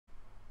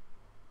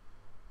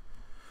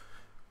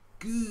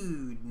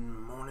Good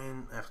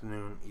morning,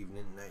 afternoon,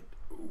 evening, night,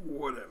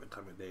 whatever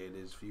time of day it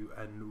is for you,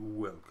 and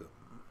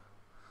welcome.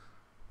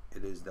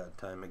 It is that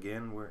time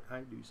again where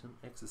I do some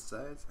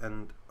exercise,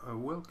 and I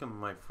welcome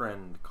my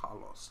friend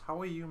Carlos. How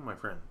are you, my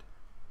friend?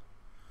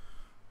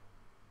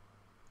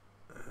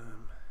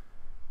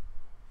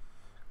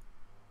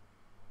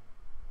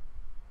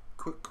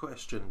 Quick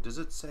question, does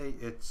it say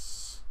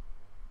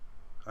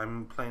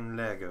I'm playing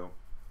Lego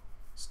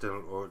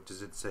still, or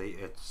does it say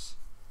it's,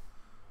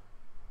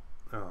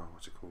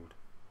 what's it called?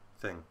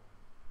 Thing.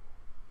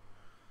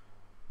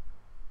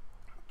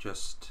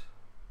 Just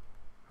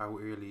how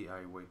early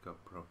I wake up,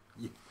 bro.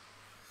 Yeah.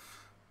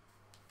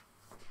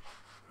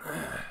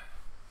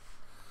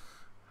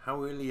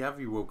 How early have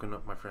you woken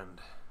up, my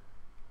friend?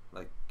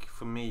 Like,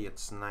 for me,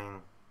 it's 9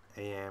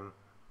 a.m.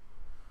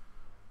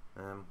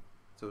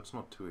 So it's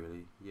not too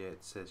early. Yeah,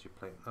 it says you're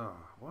playing. Oh,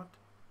 what?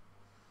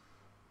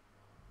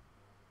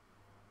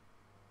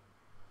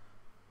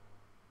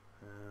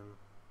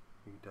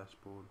 View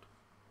dashboard.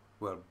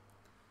 Well,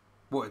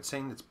 what, it's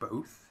saying it's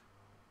both?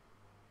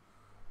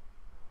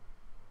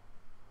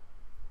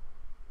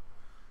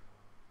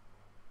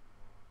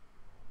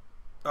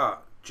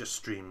 Just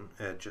stream,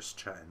 just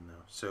chatting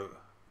now. So,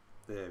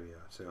 there we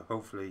are. So,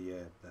 hopefully,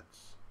 yeah,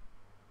 that's...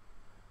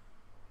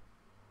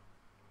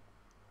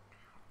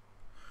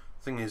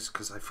 Thing is,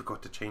 because I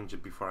forgot to change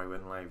it before I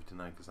went live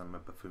tonight, because I'm a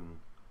buffoon.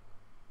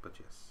 But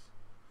yes.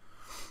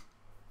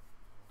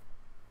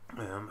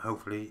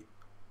 Hopefully,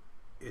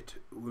 it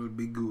will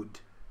be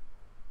good.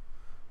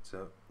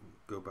 So,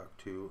 go back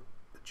to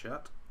the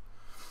chat.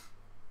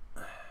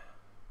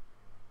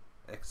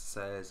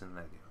 Exercise and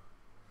Lego.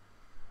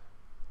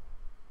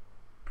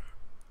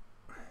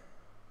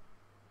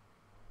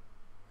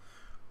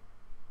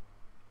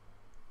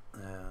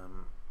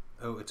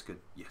 Oh, it's good.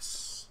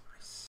 Yes.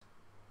 Nice.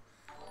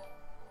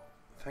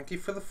 Thank you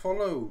for the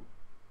follow.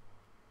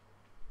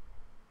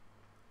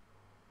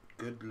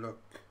 Good luck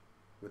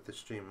with the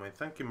stream.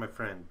 Thank you, my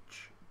friend.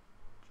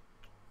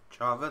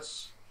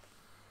 Chavis.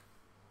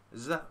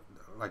 Is that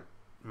like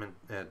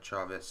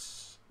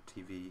Chavis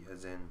TV,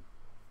 as in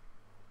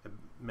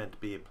meant to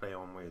be a play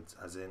on words,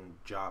 as in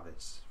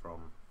Jarvis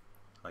from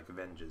like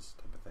Avengers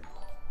type of thing?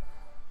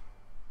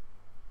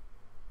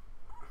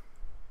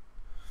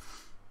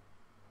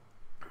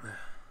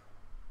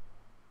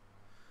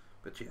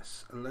 But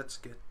yes, let's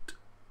get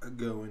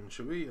going,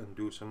 shall we, and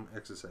do some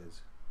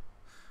exercise.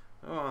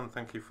 Oh, and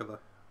thank you for the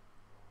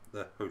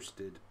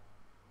hosted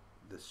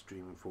the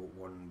stream for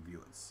 1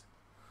 viewers.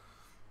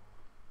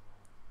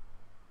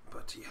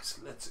 But yes,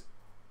 let's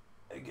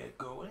get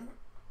going.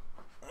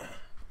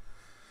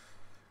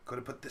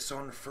 Gotta put this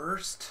on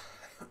first.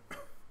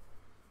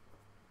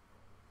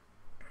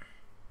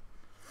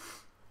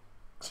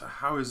 So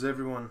how is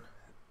everyone?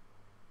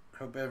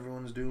 Hope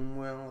everyone's doing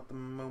well at the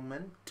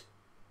moment.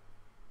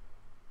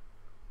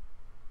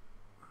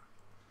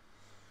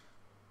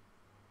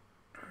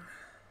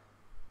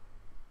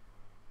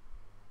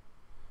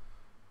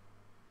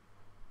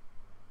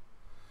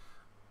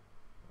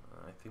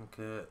 I think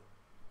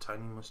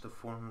Tiny must have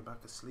fallen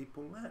back asleep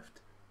or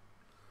left.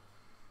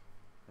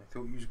 I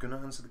thought you was going to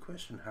answer the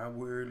question, how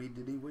early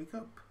did he wake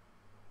up?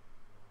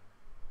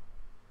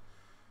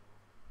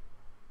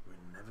 We're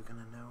never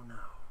going to know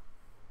now.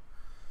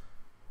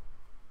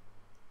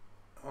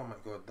 Oh my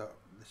god,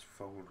 this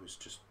fold was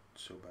just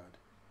so bad.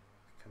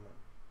 Come on.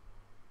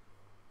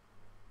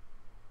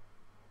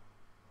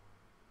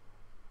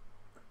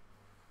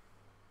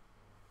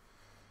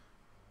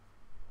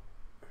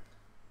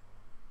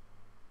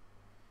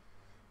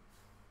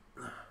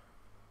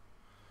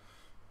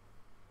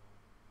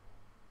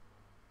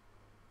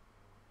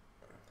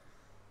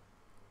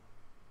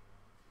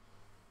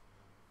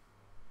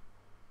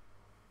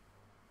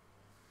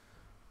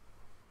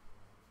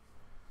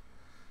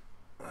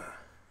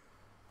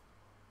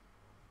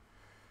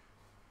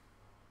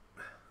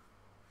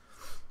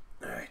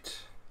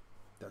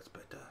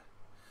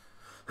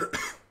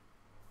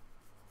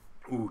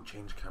 Ooh,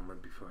 change camera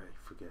before I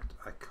forget.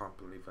 I can't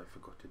believe I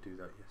forgot to do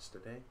that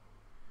yesterday.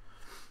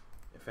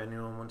 If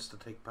anyone wants to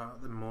take part,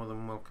 they're more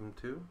than welcome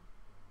to.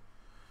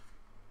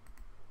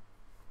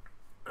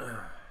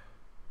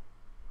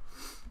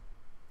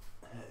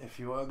 If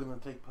you are going to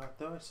take part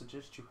though, I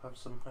suggest you have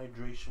some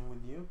hydration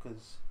with you,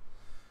 because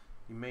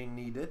you may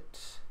need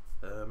it.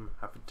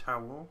 Have a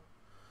towel,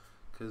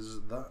 because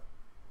that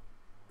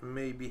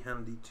may be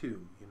handy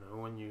too, you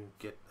know, when you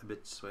get a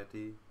bit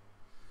sweaty.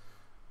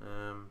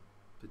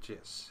 But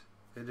yes,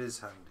 it is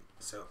handy.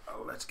 So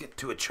let's get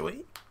to it, shall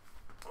we?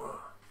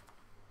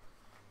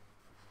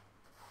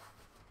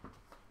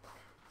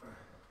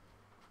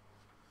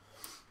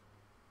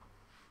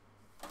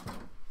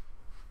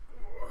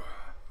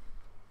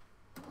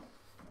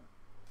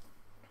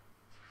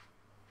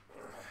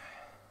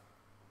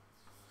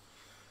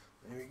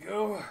 There we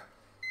go.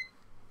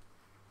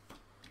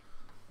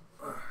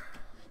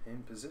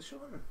 In position.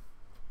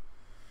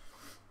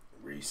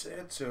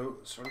 Reset. So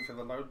sorry for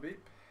the loud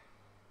beep.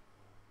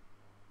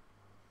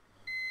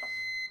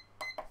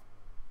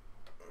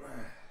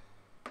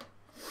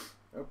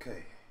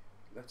 Okay,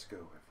 Let's go,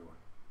 everyone.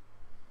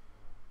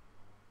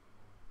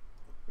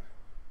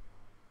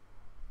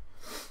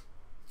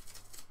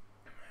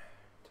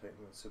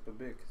 Tighten this up a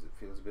bit because it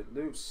feels a bit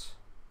loose.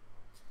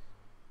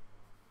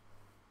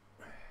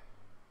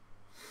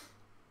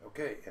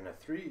 Okay, and a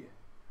 3,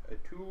 a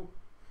 2,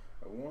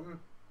 a 1,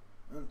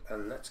 and a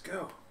let's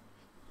go.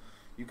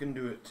 You can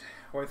do it.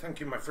 Why, thank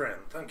you, my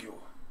friend. Thank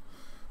you.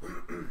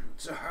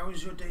 So,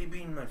 how's your day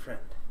been, my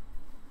friend?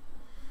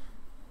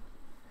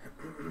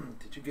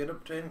 Did you get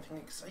up to anything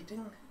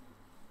exciting?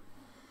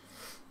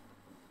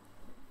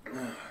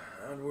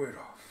 And we're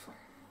off.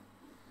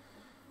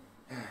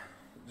 It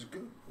was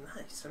good.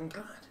 Nice. I'm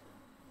glad.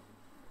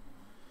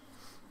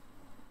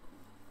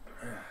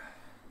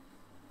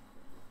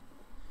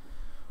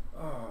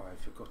 Oh, I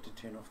forgot to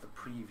turn off the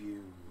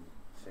preview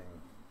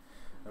thing.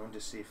 I want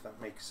to see if that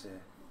makes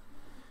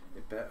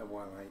it better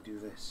while I do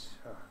this.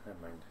 Oh, never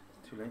mind.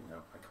 Too late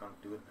now. I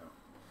can't do it now.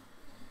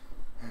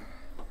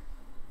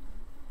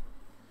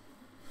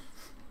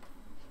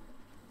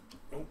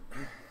 Oh.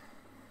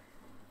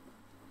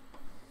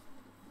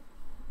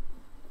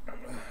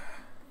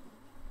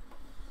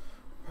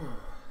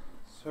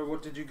 So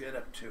what did you get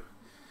up to?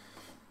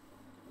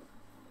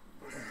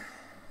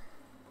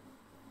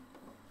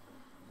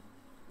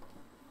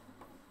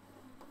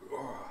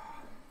 Oh.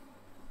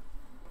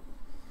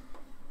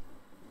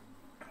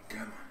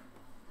 Come on.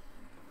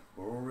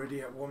 We're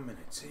already at 1 minute.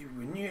 See,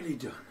 we're nearly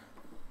done.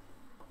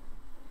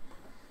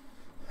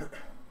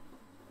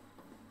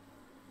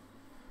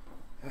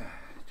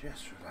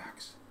 Just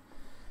relax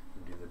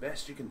and do the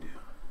best you can do.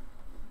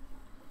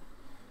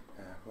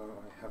 Well,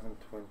 I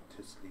haven't went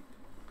to sleep.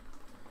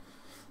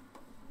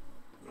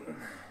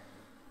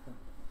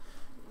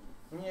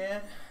 Yeah,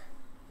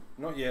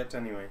 not yet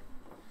anyway.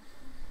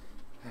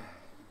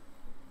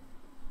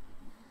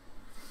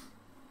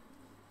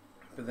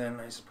 But then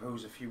I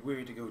suppose if you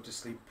were to go to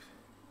sleep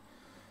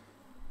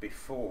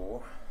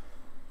before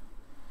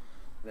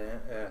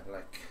then,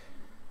 like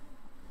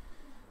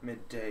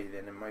midday,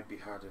 then it might be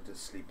harder to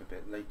sleep a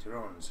bit later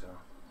on, so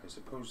I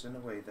suppose in a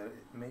way that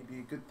it may be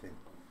a good thing.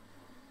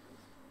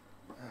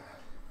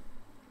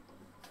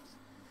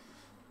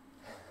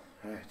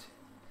 Right.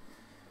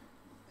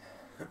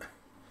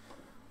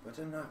 But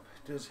a nap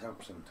does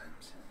help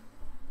sometimes.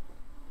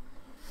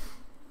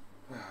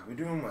 We're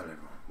doing well,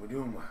 everyone. We're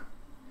doing well.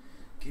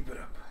 Keep it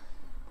up.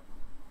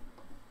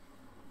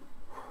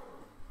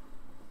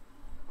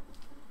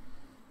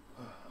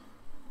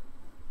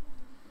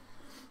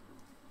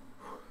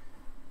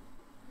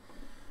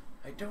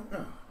 I don't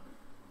know.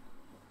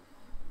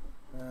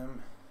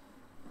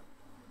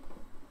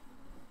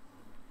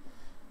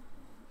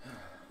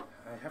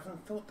 I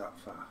haven't thought that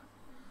far.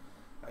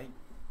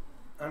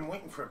 I'm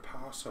waiting for a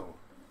parcel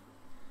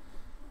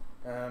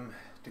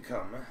to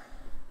come,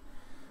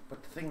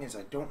 but the thing is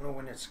I don't know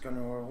when it's going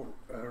to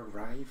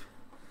arrive,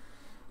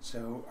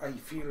 so I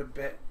feel a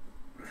bit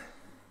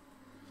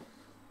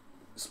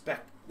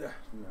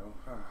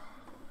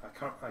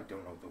I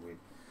don't know the word.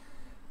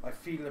 I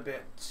feel a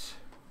bit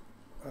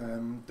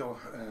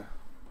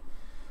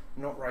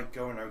not right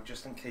going out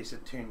just in case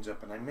it turns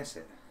up and I miss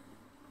it.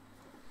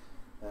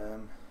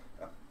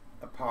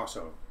 A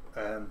parcel,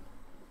 a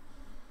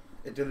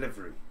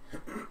delivery.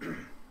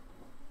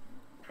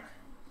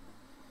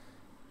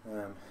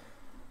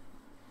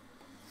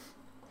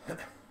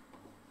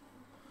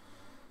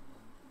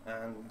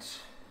 And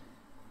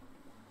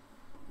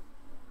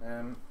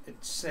it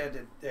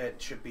said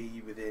it should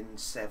be within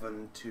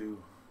 7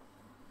 to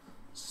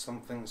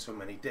something so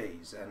many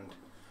days, and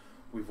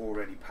we've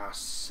already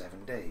passed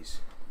 7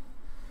 days.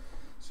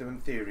 So in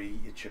theory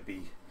it should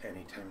be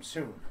anytime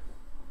soon.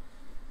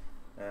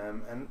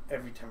 And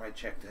every time I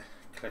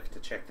click to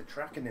check the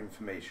tracking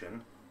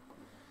information,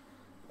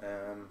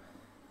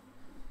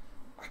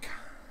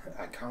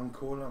 I can't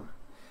call them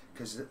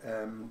because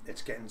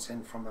it's getting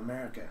sent from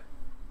America.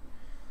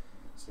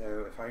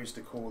 So if I used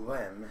to call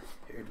them,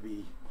 it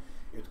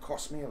would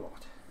cost me a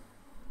lot.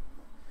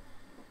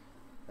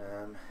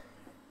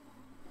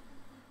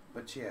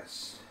 But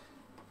yes,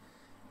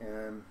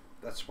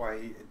 that's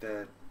why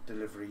the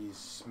delivery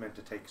is meant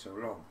to take so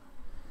long.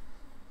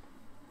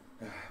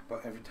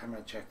 But every time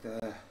I check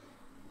the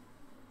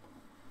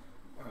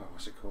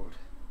what's it called,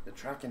 the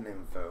tracking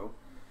info,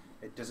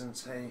 it doesn't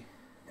say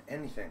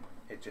anything.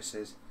 It just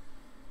says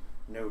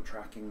no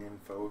tracking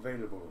info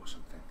available or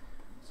something.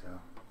 So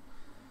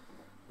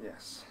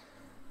yes.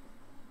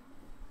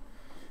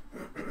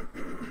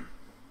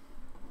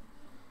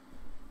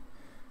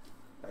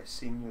 I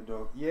seen your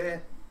dog. Yeah,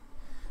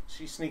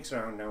 she sneaks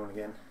around now and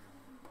again.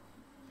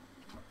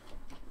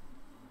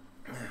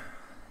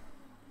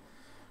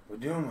 We're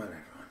doing well,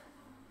 everyone.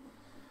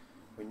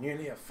 We're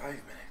nearly at 5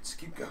 minutes.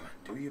 Keep going.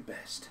 Do your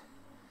best.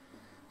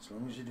 As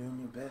long as you're doing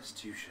your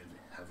best, you should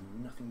have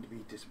nothing to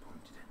be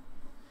disappointed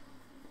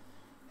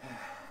in.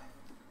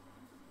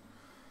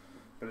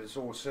 But it's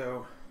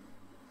also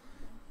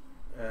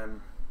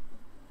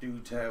due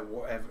to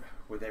whatever,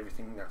 with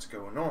everything that's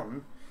going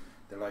on,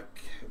 they're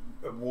like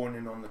a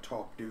warning on the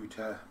top due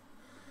to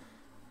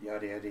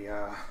yada yada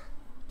yada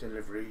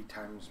delivery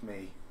times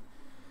may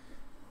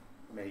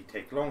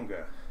take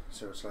longer.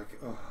 So it's like,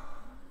 oh.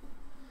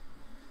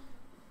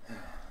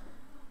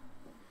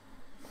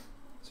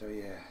 So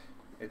yeah,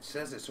 it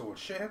says it's all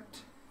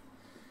shipped,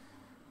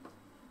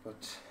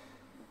 but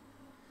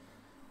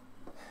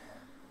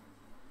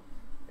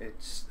I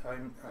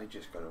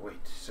just gotta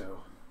wait.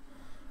 So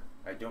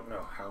I don't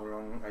know how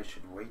long I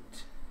should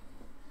wait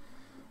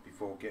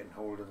before getting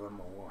hold of them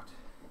or what.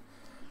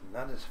 And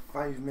that is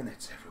 5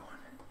 minutes, everyone.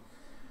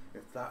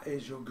 If that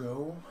is your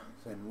goal,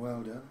 then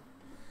well done.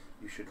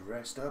 You should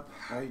rest up,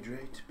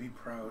 hydrate, be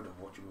proud of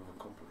what you have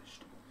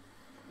accomplished.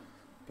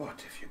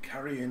 But if you're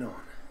carrying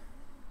on,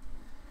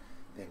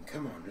 then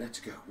come on, let's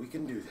go. We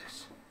can do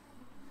this.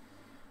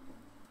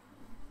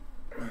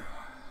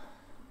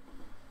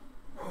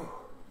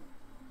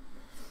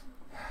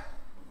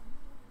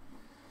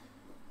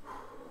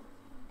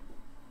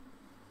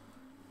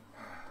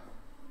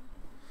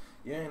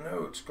 Yeah, I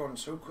know, it's gone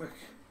so quick.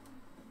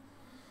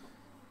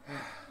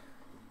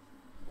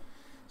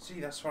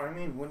 See, that's what I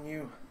mean. When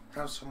you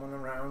have someone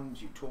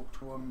around, you talk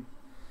to them,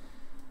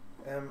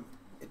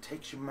 it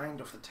takes your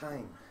mind off the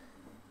time.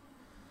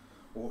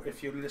 Or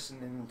if you're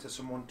listening to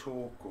someone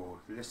talk or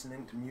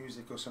listening to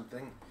music or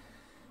something,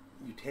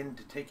 you tend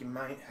to take your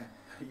mind,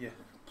 your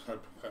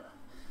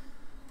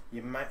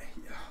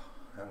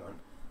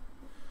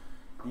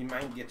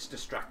mind gets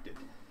distracted.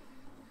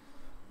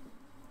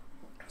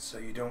 So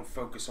you don't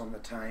focus on the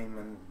time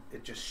and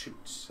it just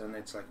shoots and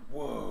it's like,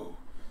 whoa,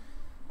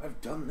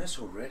 I've done this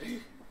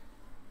already.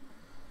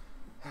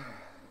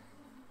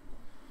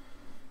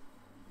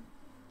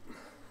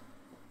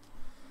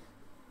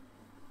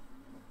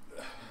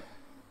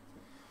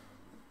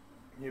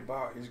 Your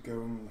bar is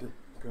going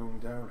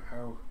down.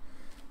 How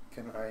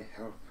can I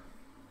help?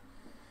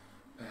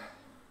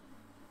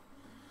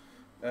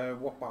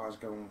 What bar is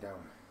going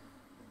down?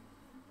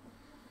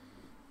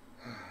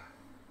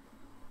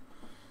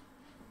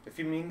 If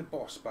you mean the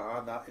boss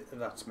bar,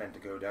 that's meant to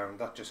go down.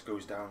 That just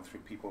goes down through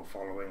people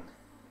following,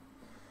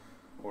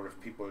 or if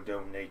people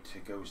donate,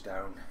 it goes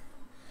down,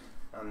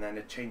 and then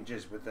it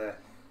changes with the.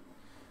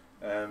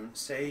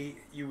 Say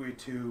you were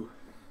to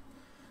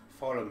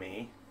follow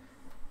me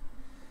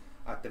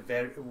at the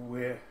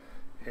where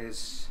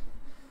his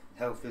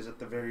health is at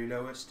the very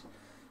lowest,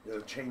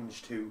 it'll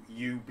change to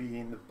you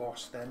being the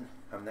boss then,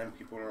 and then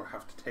people will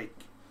have to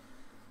take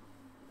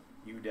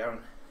you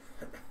down.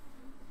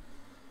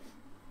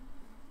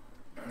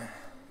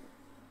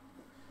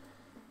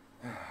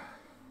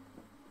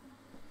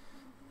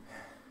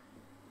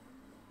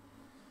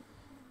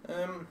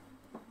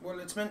 Well,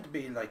 it's meant to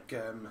be like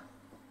a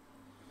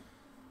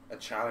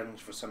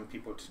challenge for some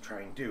people to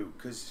try and do,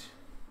 because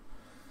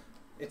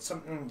it's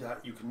something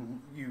that you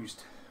can use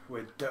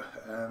with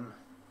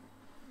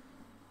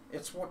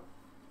it's what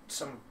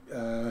some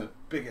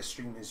bigger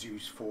streamers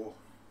use for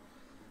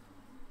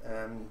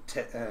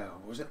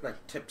was it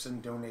like tips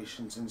and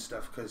donations and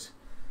stuff, because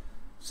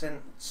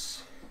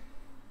since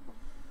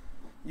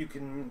you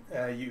can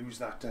use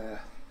that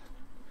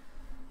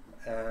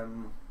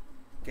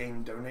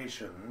gain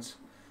donations,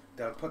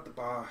 they'll put the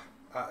bar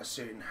at a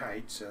certain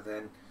height, so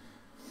then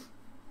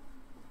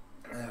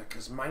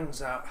because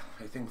mine's at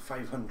I think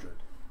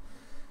 500,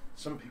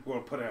 some people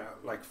will put it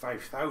at like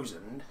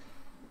 5,000,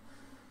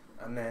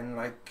 and then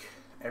like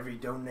every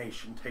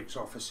donation takes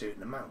off a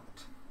certain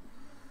amount,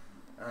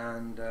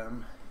 and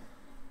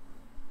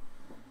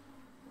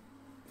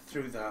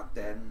through that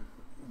then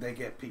they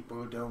get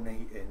people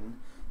donating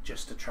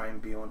just to try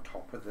and be on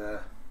top of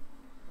the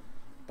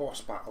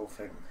boss battle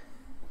thing.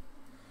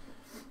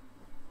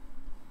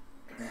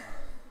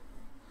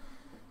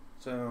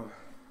 So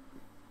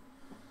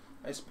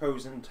I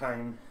suppose in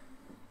time,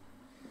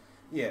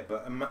 yeah,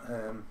 but in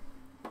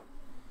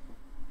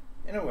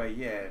a way,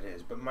 yeah, it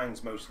is. But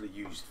mine's mostly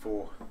used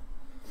for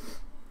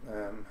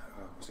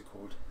what's it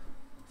called?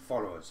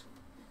 Followers.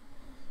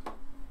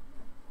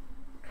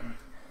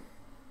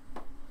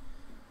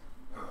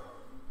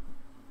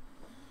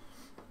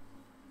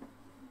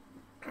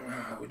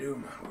 We're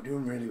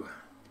doing really well.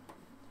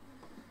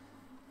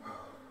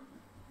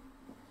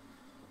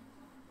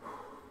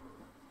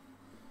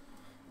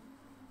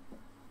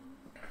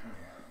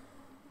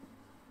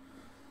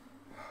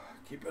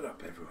 Keep it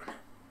up, everyone.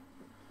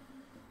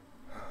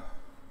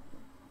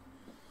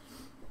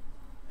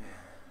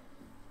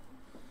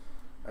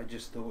 I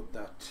just thought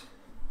that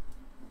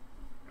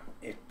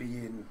it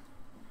being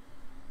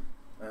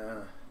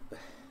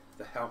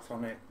the health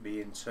on it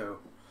being so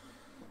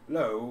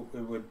low,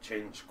 it would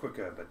change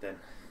quicker, but then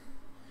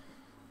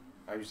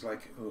I was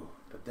like, oh,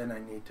 but then I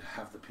need to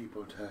have the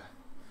people to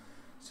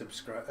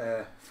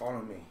subscribe,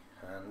 follow me,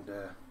 and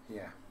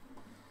yeah,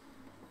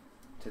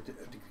 to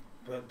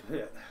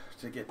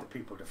get the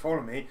people to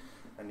follow me,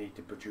 I need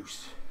to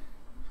produce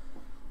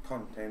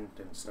content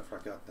and stuff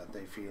like that that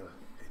they feel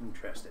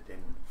interested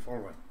in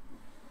following.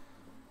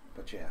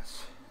 But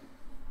yes,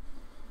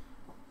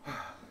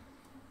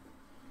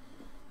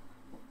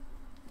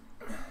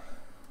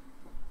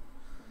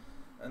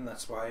 and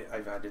that's why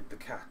I've added the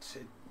cat.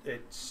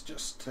 It's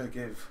just to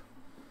give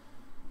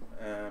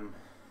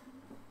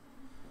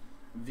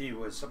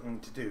viewers something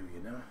to do,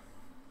 you know,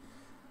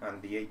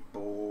 and the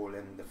 8-ball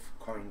and the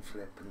coin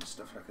flip and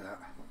stuff like that.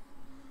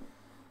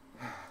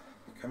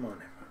 Come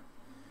on, everyone.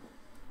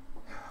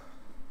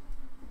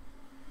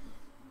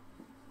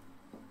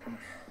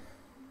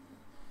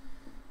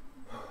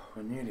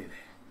 We're nearly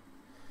there.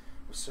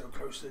 We're so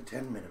close to the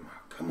 10-minute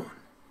mark. Come on.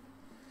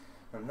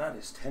 And that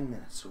is 10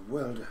 minutes, so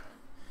well done.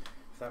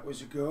 If that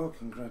was your goal,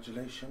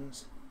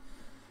 congratulations.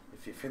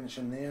 If you're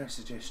finishing there, I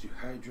suggest you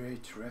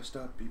hydrate, rest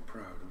up, be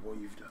proud of what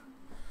you've done.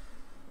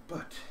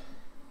 But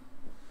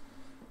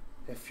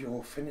if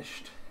you're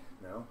finished,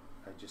 no,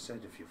 I just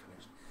said if you're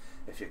finished.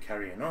 If you're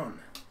carrying on,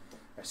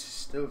 I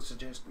still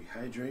suggest we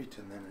hydrate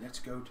and then let's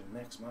go to the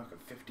next mark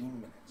of 15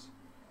 minutes.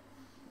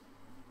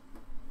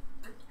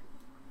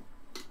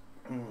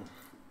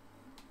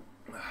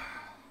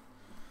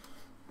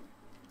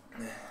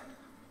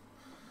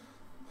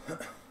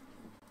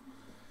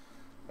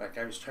 Like,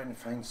 I was trying to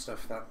find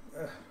stuff that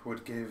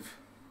would give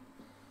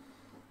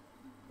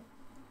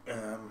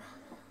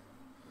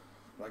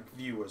like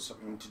viewers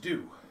something to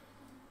do.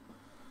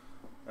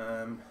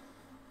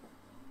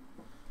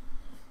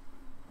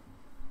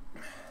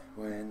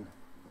 When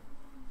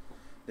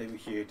they were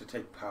here to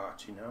take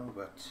part, you know,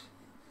 but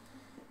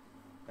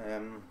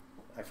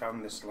I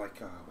found this,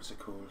 like, what's it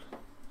called?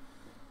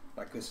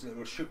 Like this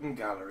little shooting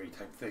gallery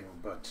type thing,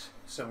 but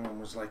someone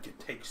was like, it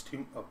takes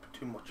up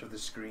too much of the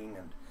screen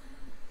and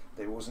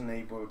they wasn't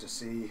able to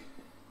see.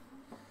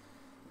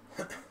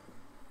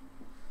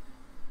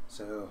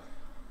 So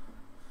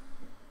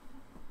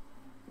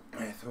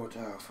I thought,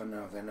 oh, for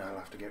now then I'll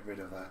have to get rid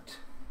of that.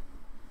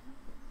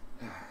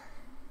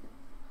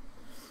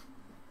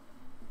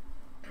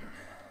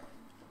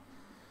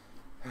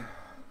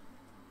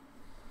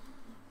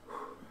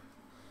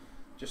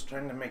 Just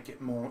trying to make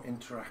it more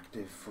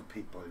interactive for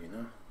people, you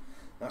know.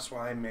 That's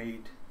why I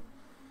made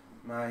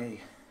my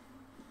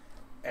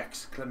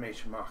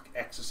exclamation mark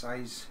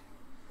exercise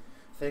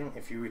thing.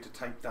 If you were to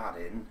type that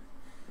in,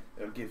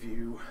 it'll give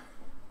you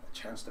a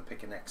chance to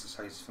pick an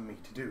exercise for me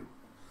to do.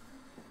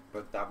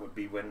 But that would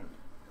be when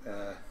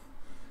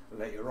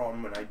later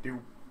on when I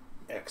do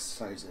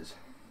exercises.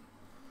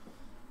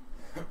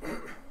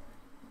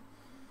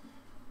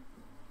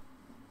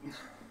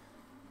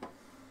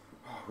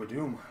 Oh, we're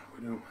doing well, we're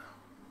doing well.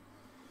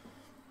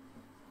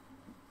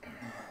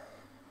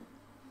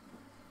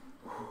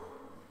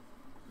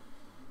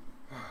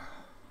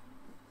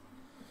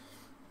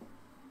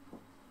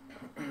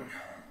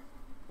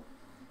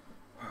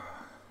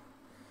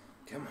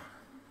 Come on.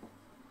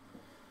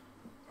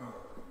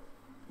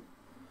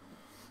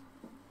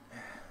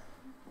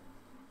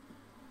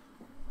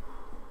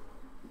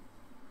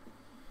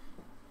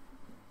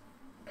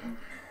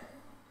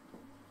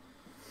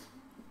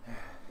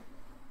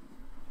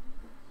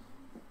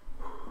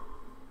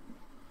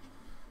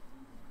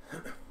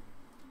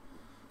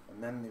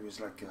 And then there was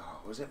like,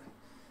 was it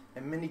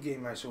a mini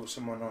game I saw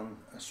someone on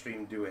a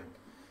stream doing,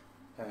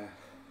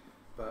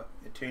 but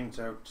it turns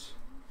out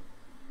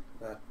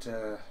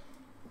that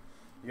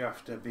you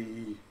have to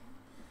be,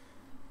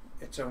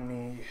 it's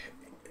only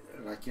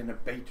like in a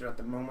beta at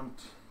the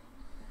moment,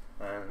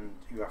 and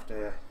you have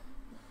to,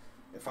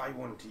 if I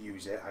want to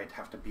use it, I'd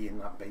have to be in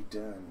that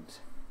beta,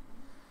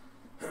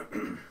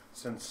 and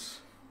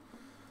since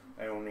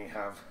I only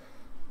have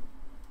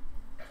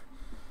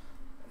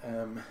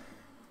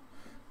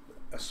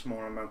a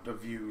small amount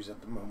of views at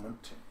the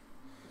moment,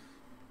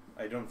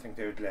 I don't think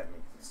they would let me,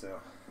 so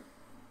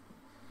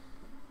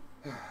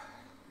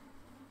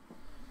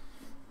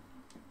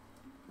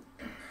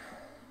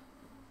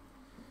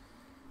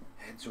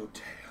heads or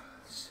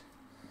tails?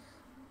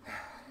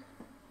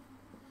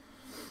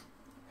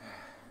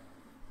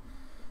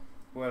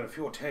 Well, if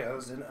you're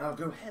tails, then I'll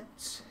go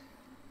heads.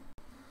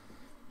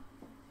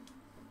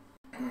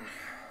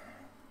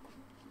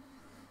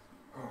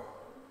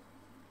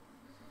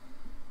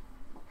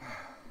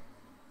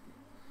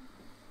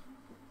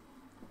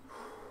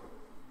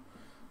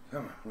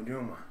 Come on, we're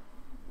doing one.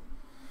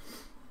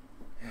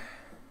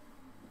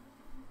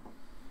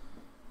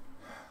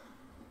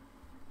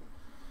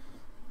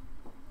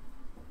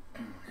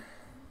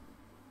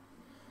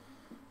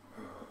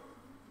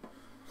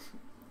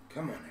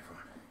 Come on, everyone.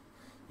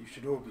 You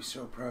should all be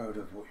so proud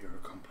of what you're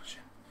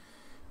accomplishing.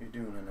 You're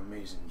doing an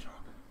amazing job.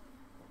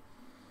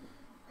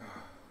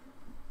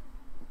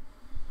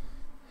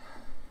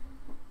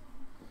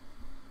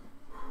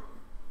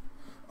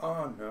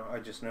 Oh no, I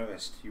just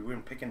noticed you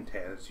weren't picking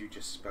tails, you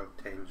just spelled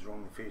tails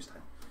wrong the first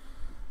time.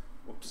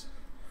 Whoops.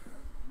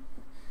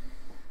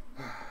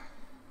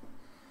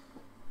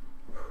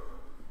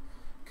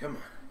 Come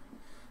on.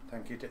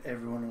 Thank you to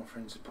everyone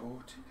offering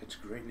support. It's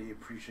greatly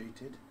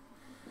appreciated.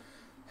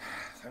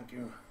 Thank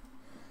you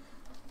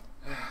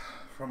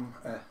from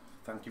my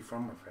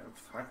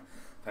friend.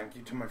 Thank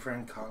you to my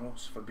friend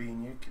Carlos for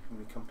being here, keeping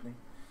me company.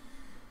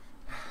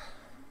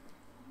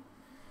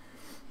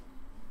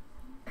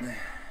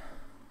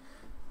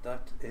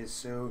 That is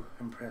so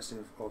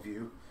impressive of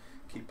you.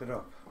 Keep it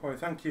up. Oh,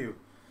 thank you.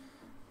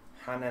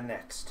 Hannah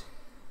next.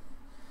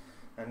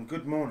 And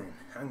good morning.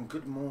 And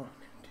good morning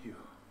to you.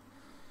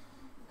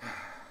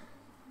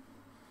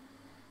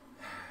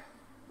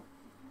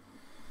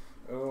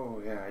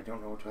 Oh yeah, I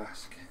don't know what to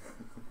ask.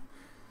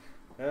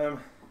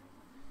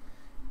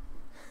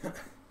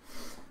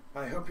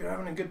 I hope you're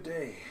having a good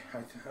day.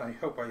 I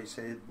hope I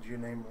said your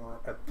name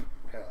right.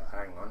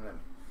 Hang on then.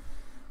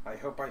 I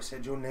hope I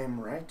said your name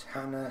right.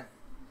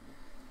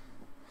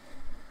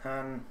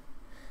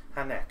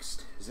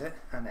 Next, is it?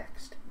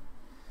 Next.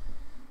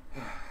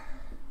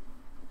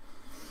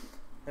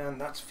 And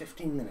that's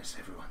 15 minutes,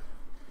 everyone.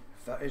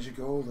 If that is your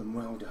goal, then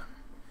well done.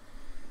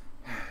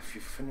 If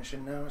you're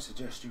finishing now, I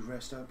suggest you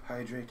rest up,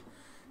 hydrate,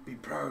 be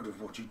proud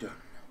of what you've done.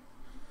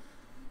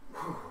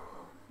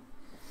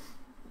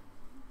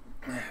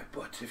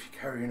 But if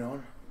you're carrying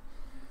on,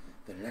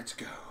 then let's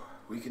go.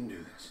 We can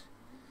do this.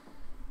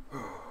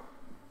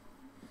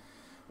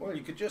 Well,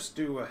 you could just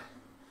do I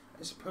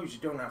suppose you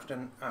don't have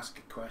to ask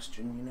a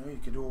question, you know, you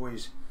could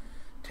always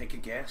take a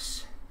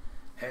guess.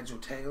 Heads or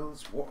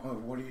tails,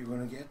 what are you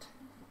going to get?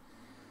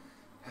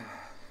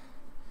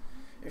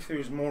 If there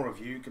was more of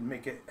you, you could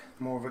make it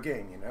more of a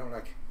game, you know,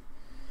 like,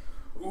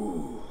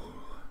 ooh,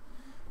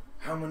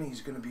 how many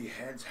is going to be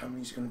heads, how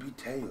many is going to be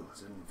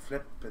tails, and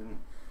flip and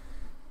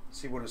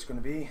see what it's going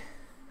to be,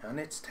 and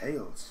it's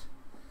tails.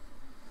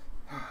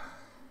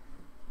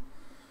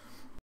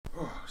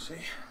 Oh,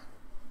 see,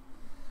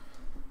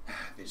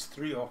 there's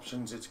 3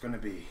 options it's going to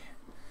be.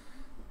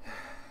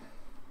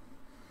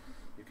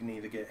 You can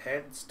either get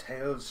heads,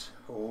 tails,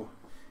 or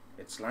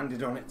it's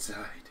landed on its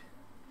side.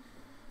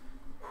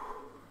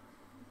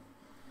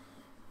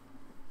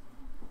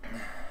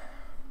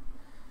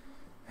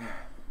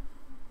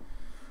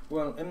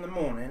 Well, in the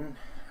morning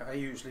I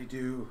usually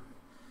do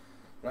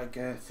like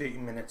a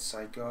 30-minute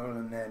cycle,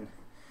 and then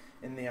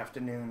in the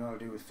afternoon I'll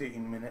do a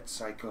 13-minute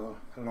cycle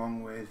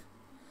along with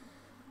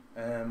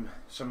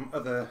some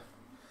other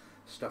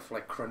stuff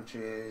like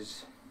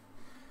crunches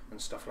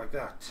and stuff like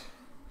that.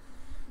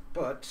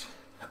 But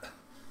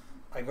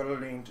I gotta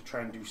learn to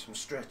try and do some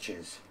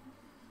stretches.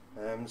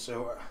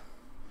 So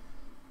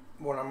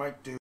what I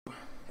might do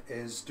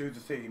is do the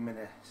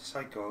 30-minute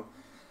cycle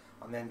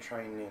and then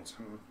try and learn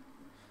some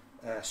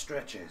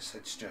stretches.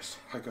 It's just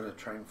I gotta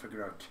try and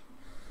figure out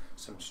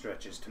some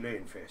stretches to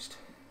learn first.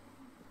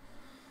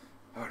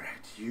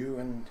 Alright, you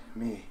and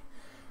me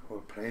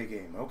will play a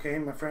game. Okay,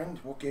 my friend,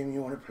 what game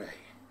you want to play?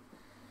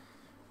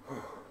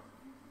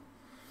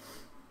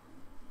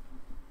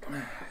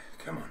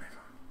 Come on, everyone.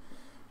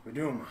 We're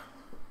doing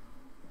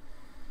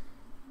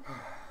well.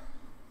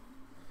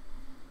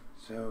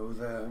 So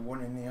the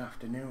one in the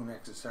afternoon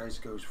exercise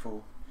goes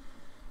for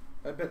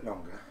a bit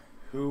longer.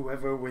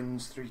 Whoever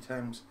wins 3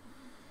 times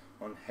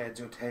on heads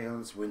or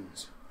tails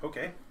wins.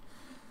 Okay.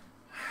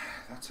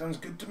 That sounds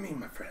good to me,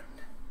 my friend.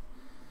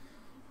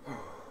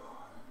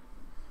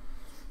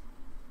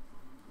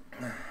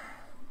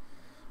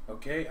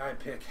 Okay, I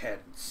pick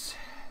heads.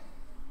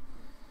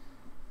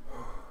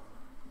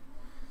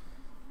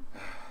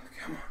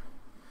 Come on,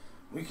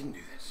 we can do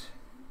this.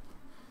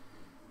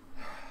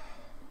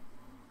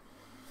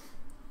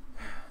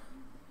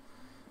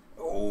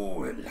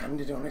 Oh, it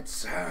landed on its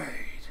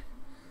side.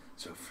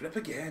 So flip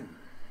again.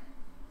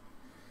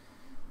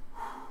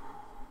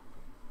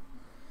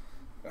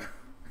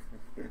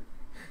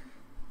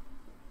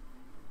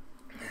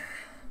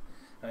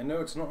 I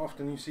know it's not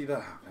often you see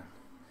that happen.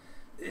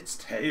 It's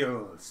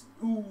tails.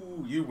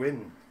 Ooh, you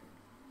win.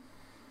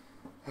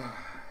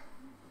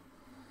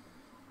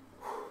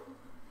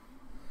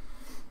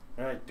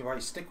 Alright, do I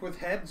stick with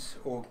heads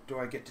or do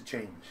I get to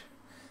change?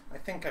 I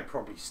think I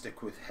probably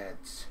stick with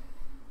heads.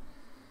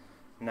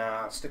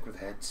 Nah, I'll stick with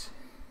heads.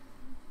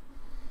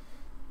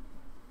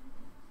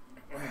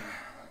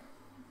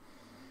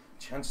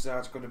 Chances are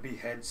it's going to be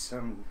heads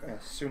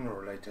sooner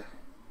or later.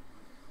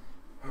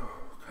 Oh,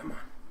 come on.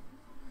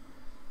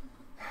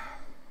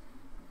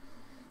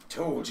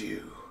 Told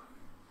you.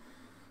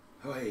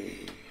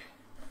 Hey,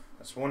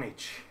 that's 1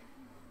 each.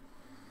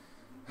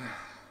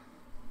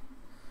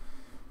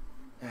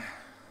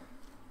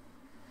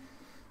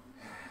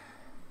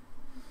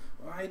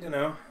 I don't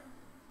know.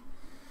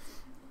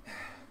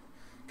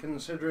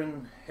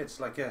 Considering it's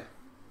like a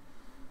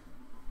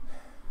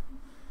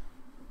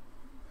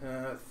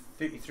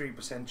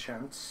 33%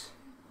 chance,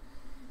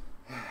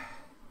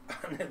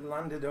 and it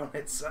landed on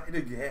its side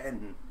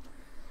again.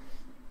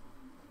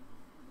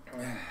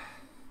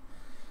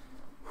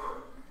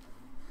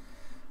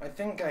 I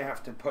think I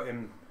have to put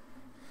in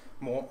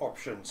more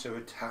options so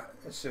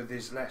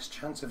there's less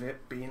chance of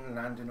it being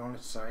landing on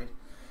its side,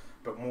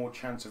 but more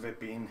chance of it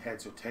being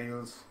heads or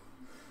tails.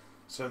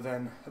 So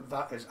then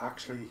that is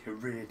actually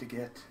rare to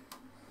get.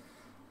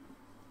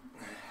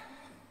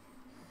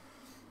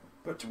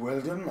 But well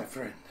done, my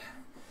friend.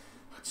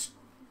 That's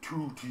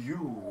 2 to you,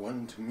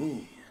 1 to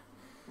me.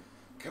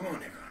 Come on,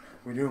 everyone,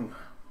 we're doing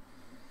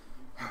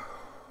well.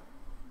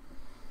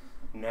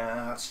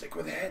 Nah, I'll stick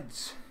with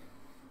heads.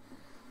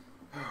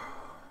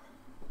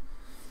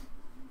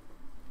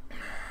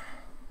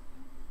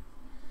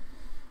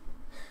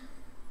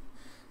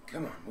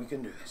 Come on, we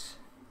can do this.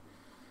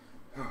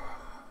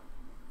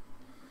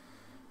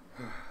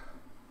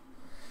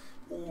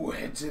 Ooh,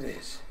 heads it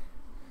is.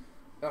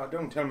 Oh,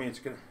 don't tell me it's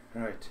gonna...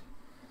 Right.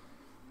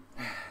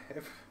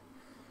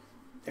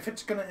 if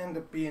it's going to end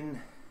up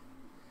being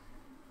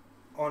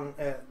on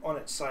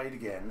its side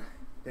again,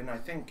 then I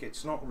think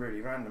it's not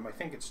really random. I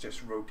think it's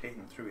just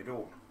rotating through it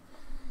all.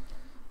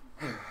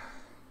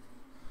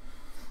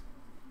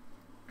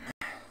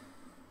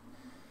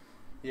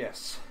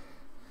 Yes,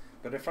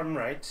 but if I'm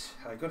right,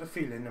 I got a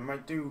feeling it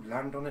might do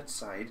land on its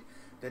side,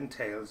 then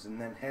tails, and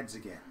then heads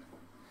again.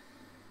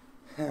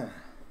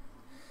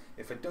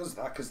 If it does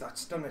that, because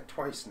that's done it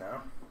twice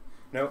now.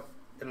 No,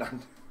 it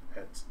landed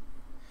heads.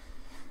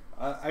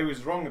 I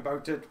was wrong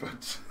about it,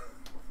 but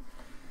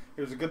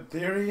it was a good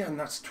theory, and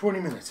that's 20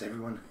 minutes,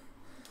 everyone.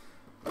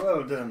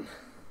 Well done.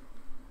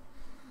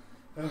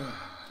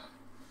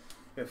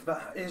 If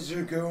that is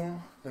your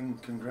goal, then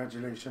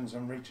congratulations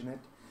on reaching it.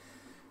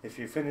 If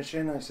you're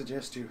finishing, I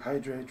suggest you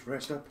hydrate,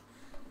 rest up,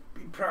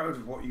 be proud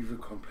of what you've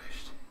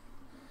accomplished.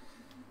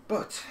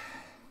 But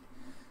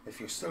if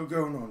you're still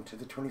going on to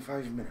the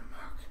 25-minute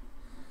mark,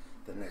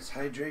 then let's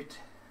hydrate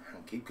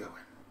and keep going.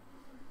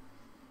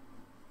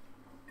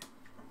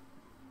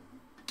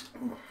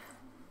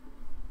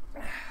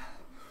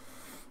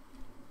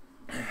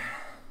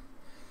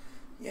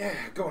 Yeah,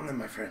 go on then,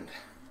 my friend.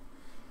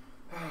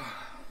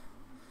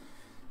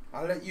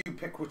 I'll let you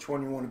pick which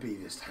one you want to be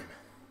this time.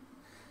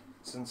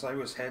 Since I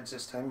was heads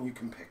this time, you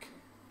can pick.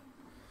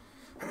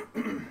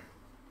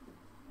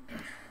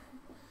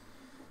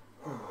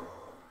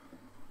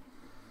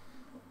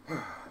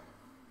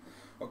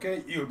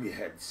 Okay, you'll be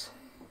heads.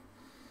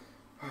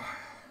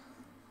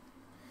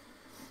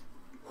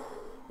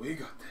 We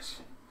got this.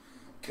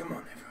 Come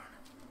on, everyone.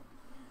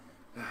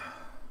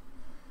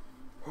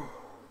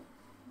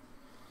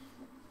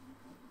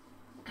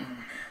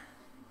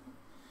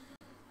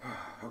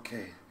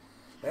 Okay,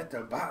 let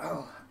the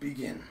battle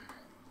begin.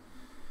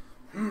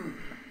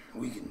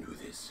 We can do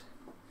this.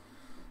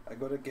 I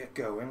gotta get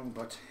going,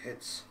 but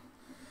it's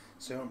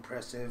so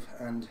impressive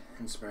and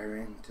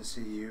inspiring to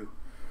see you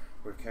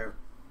work out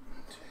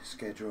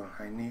schedule.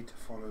 I need to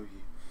follow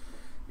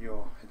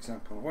your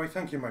example. Why,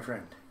 thank you, my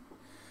friend.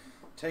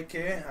 Take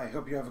care. I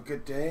hope you have a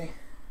good day.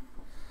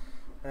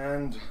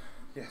 And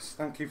yes,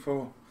 thank you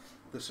for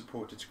the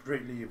support. It's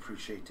greatly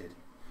appreciated.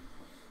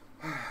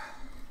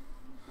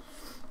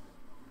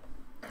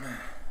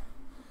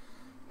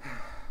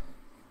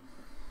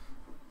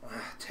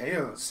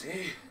 Tails,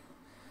 see?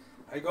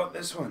 I got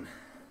this one.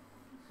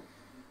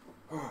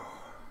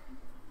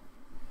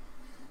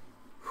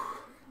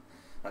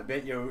 I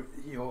bet you're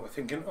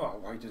thinking, oh,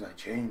 why did I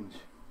change?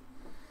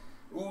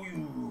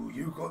 Ooh,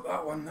 you got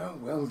that one though.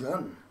 Well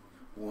done.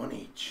 One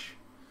each.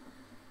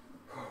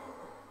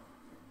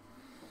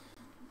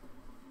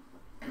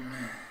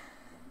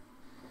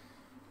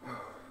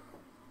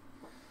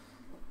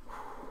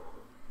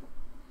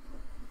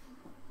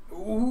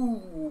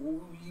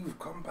 Ooh, you've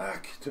come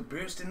back to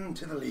burst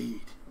into the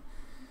lead.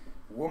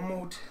 One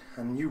more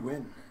and you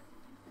win.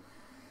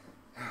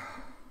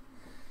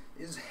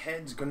 Is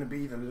heads going to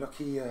be the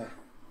lucky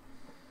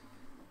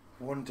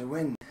one to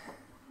win?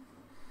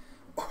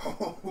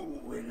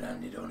 Oh, it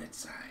landed on its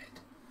side.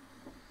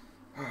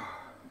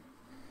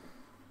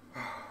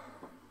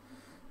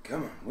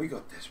 Come on, we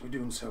got this. We're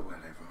doing so well,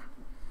 everyone.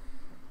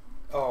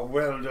 Oh,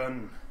 well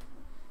done.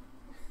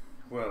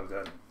 Well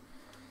done.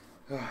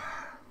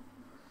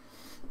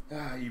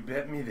 You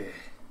bet me there.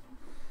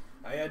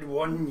 I had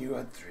one, you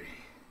had three.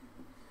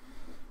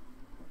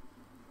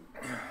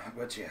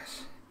 But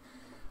yes,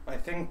 I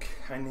think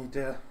I need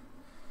to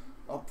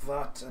up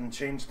that and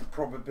change the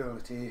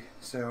probability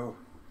so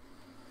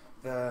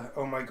the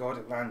oh my god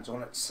it lands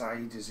on its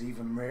side is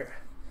even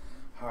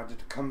harder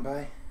to come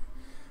by.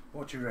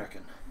 What do you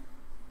reckon?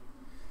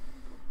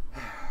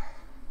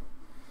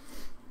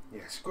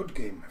 Yes, good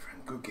game, my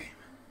friend, good game.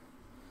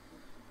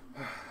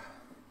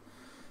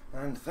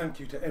 And thank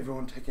you to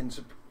everyone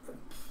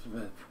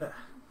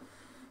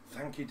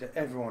thank you to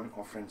everyone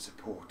offering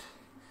support.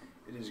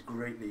 It is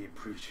greatly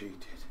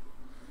appreciated.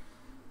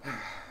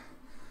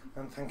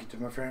 And thank you to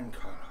my friend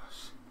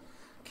Carlos,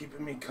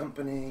 keeping me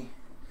company,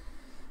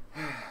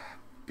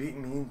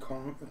 beating me in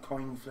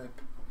coin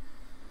flip.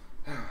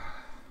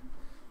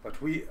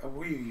 But we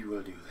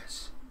will do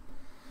this.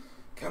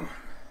 Come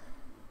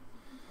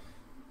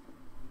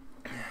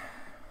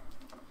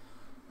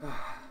on.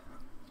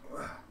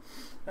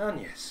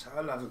 And yes,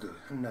 I'll have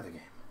another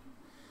game.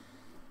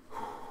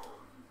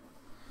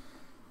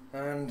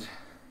 And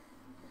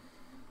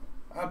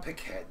I'll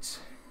pick heads.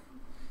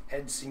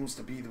 Heads seems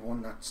to be the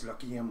one that's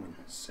lucky and wins,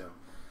 so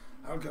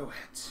I'll go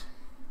heads.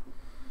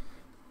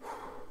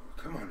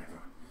 Come on,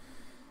 everyone.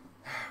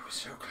 We're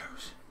so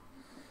close.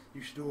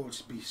 You should all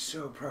be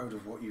so proud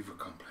of what you've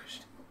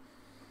accomplished.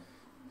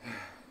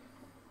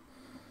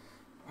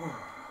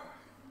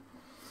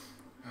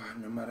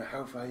 No matter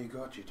how far you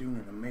got, you're doing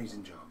an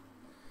amazing job.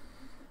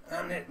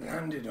 And it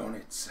landed on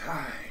its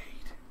side.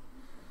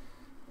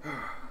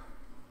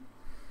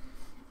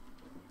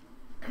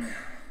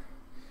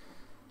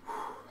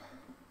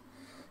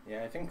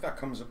 Yeah, I think that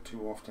comes up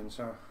too often,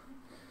 so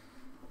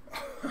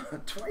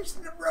twice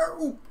in a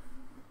row.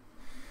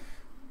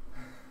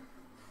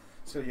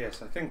 So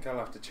yes, I think I'll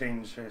have to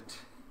change it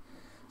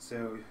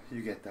So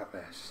you get that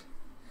less.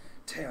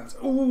 Tails.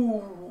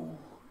 Ooh.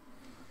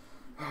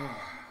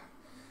 Oh.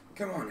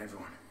 Come on,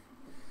 everyone.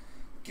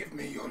 Give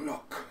me your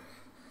luck.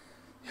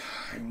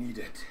 I need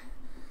it.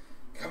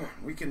 Come on,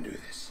 we can do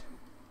this.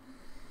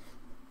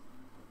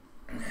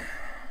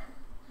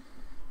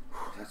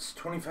 That's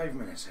 25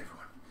 minutes,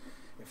 everyone.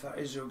 If that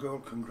is your goal,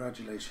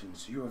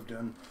 congratulations. You have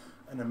done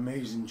an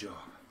amazing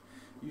job.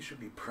 You should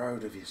be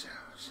proud of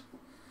yourselves.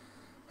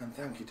 And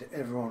thank you to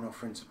everyone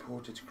offering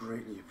support. It's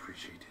greatly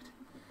appreciated.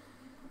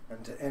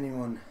 And to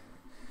anyone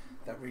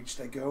that reached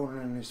their goal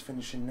and is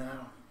finishing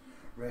now,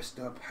 rest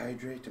up,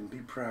 hydrate, and be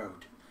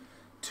proud.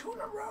 2 in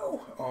a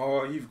row.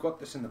 Oh, you've got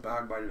this in the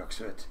bag by the looks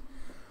of it.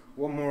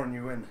 One more and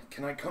you win.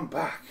 Can I come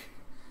back?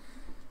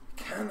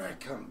 Can I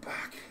come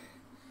back?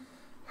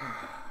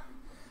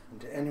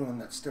 And to anyone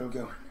that's still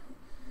going,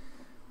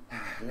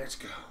 let's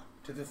go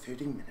to the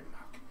 30-minute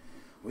mark.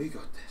 We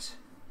got this.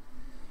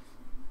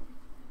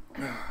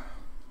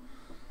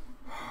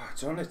 Oh,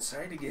 it's on its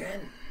side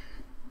again.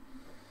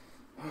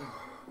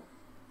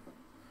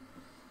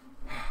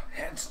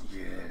 Heads,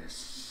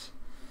 yes.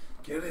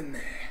 Get in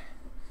there.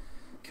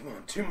 Come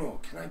on, 2 more.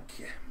 Can I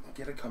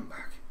get a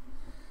comeback?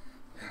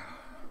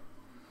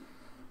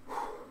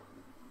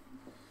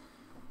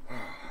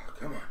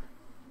 Come on.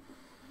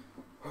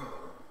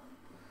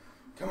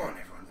 Come on,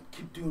 everyone.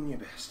 Keep doing your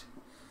best.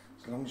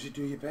 As long as you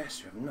do your best,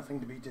 you have nothing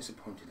to be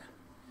disappointed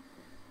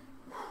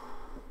in.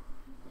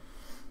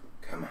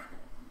 Come on.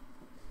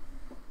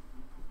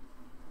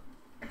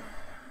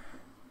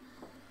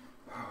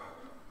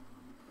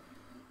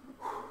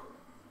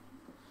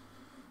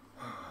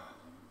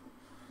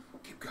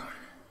 Keep going.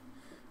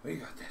 We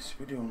got this.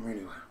 We're doing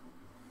really well.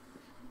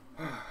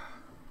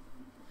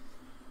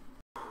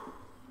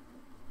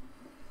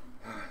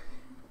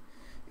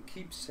 It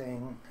keeps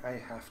saying I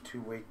have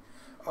to wait.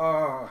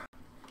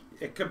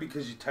 It could be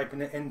because you're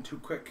typing it in too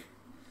quick.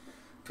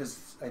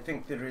 Because I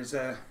think there is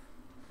a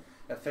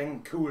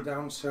thing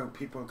cooldown so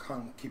people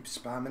can't keep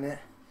spamming it.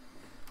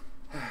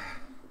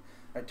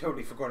 I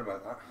totally forgot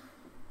about that.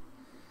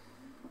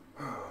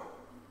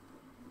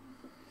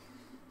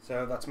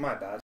 So that's my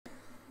bad.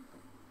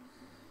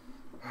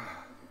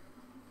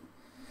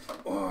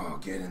 Oh,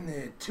 get in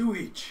there. 2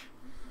 each.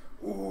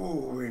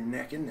 Oh, we're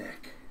neck and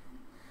neck.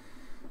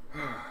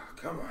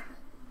 Come on.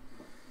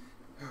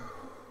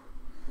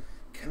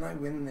 Can I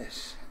win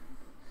this?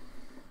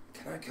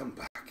 Can I come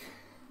back?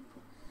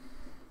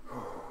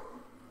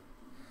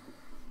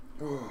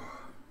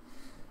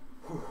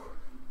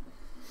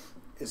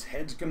 Is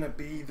Heads gonna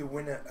be the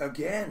winner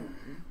again?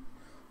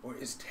 Or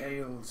is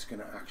Tails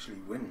gonna actually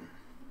win?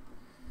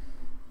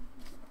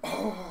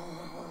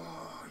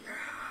 Oh,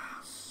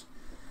 yes!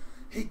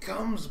 He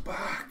comes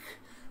back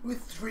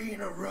with 3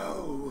 in a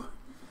row.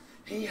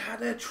 He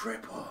had a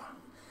triple.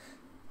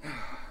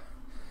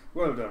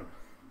 Well done.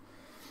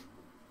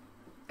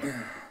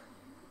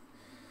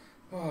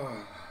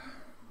 Oh.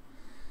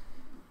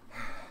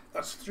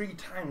 That's 3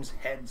 times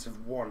Heads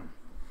have won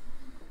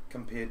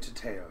compared to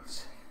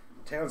Tails.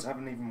 Tails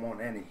haven't even won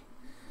any.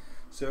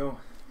 So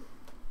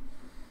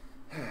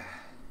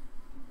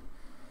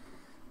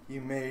you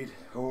made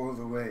all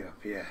the way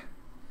up here.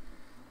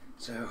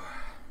 So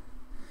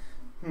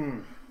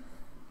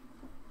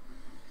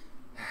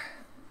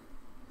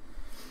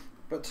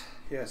but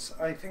yes,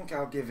 I think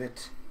I'll give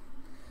it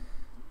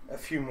a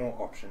few more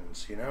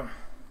options, you know.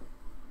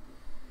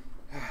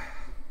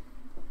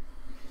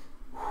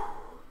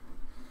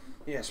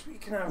 Yes, we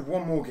can have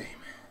one more game.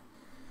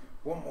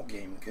 One more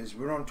game, because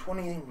we're on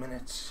 28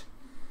 minutes.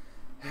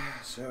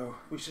 So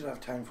we should have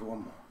time for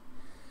one more.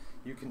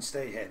 You can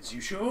stay Heads.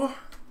 You sure?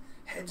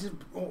 Heads have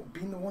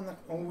been the one that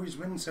always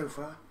wins so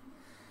far.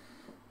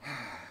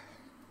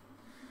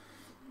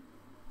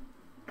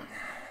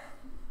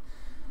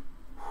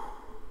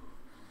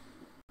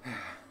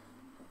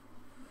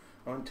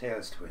 On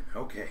Tails to win.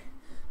 Okay.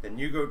 Then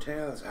you go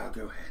Tails, I'll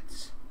go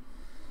Heads.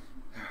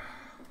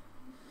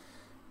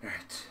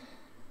 Right.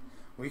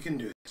 We can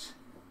do this.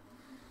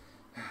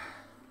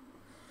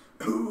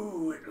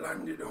 Ooh, it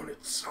landed on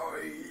its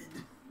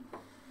side.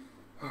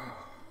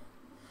 Oh.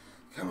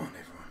 Come on,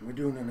 everyone. We're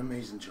doing an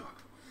amazing job.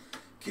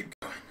 Keep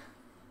going.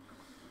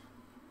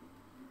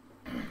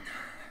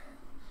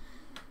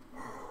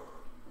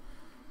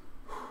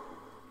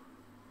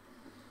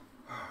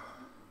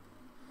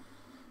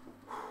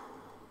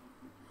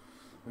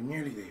 We're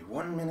nearly there.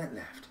 1 minute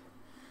left.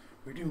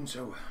 We're doing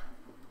so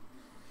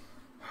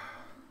well.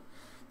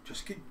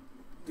 Just keep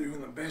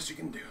doing the best you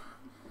can do.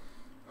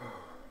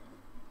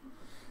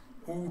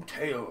 Oh,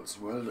 Tails,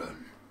 well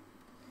done.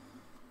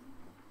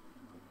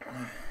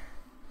 Come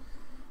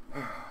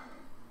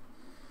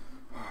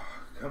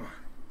on.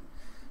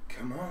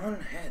 Come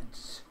on,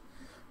 Heads.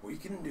 We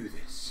can do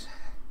this.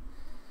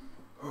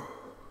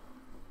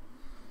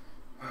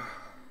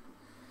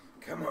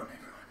 Come on,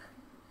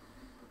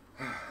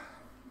 everyone.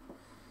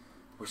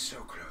 We're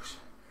so close.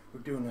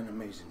 We're doing an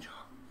amazing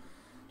job.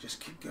 Just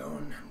keep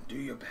going and do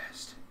your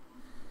best.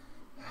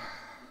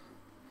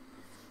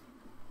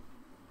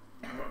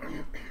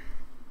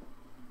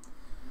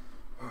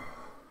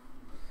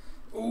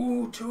 Oh,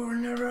 2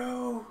 in a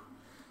row.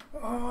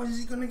 Oh, is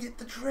he going to get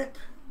the trip?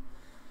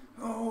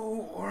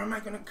 Oh, or am I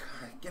going to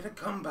get a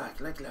comeback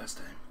like last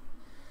time?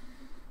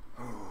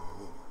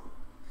 Oh,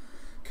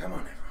 come on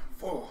everyone.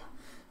 4,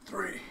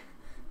 3,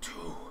 2,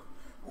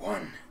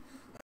 1.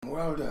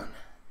 Well done.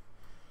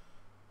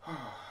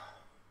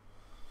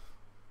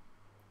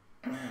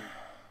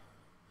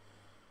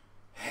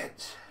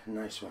 Head,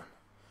 nice one.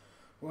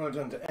 Well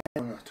done to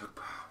everyone that took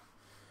part.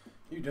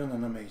 You've done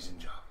an amazing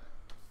job.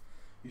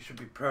 You should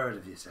be proud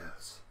of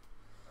yourselves.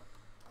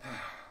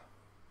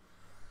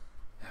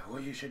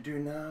 What you should do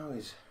now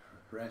is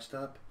rest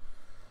up,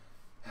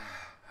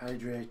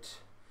 hydrate,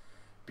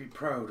 be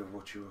proud of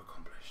what you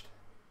accomplished.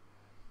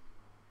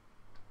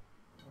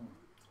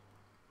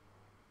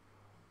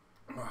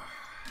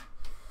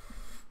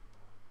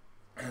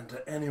 And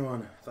to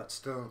anyone that's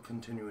still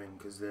continuing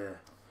because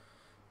they're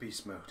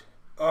beast mode.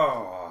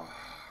 Oh,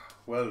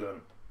 well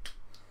done.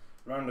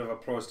 Round of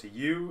applause to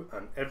you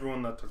and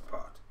everyone that took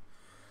part.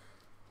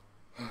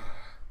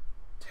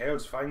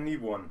 Tails finally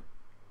won.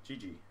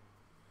 GG.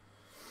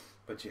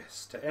 But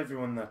yes, to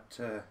everyone that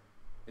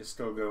is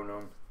still going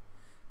on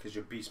because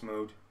you're beast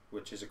mode,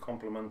 which is a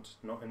compliment,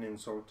 not an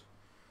insult,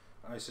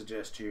 I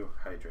suggest you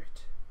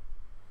hydrate.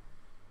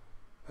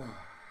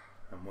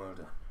 And well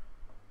done.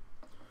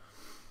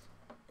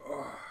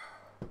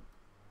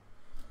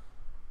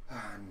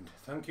 And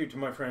thank you to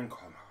my friend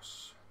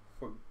Carlos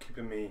for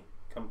keeping me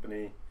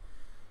company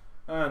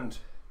and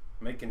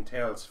making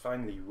Tails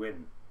finally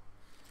win.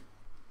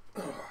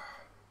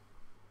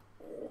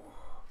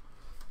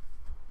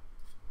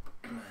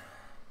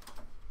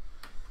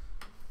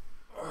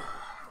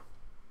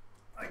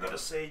 I gotta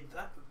say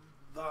that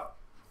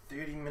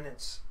 30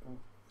 minutes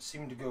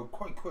seemed to go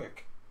quite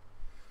quick.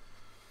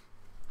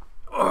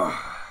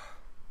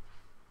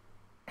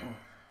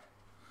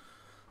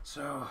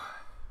 So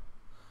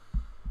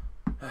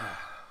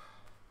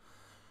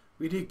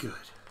we did good.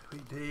 We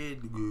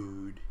did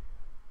good.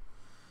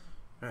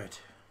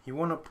 Right, you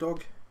want up,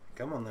 dog?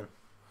 Come on then.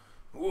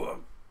 Oh,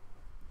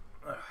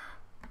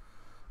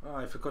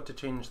 I forgot to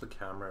change the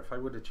camera. If I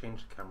would have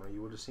changed the camera,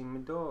 you would have seen my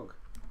dog.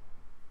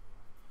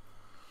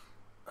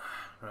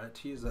 Right,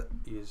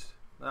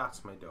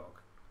 that's my dog.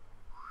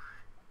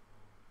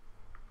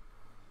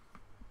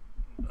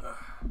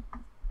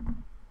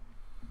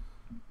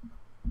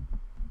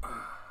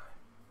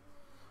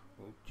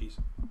 Oh jeez.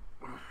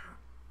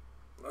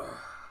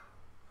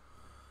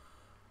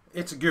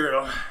 It's a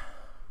girl.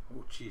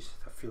 Oh jeez,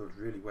 that feels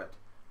really wet.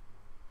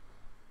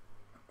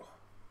 Oh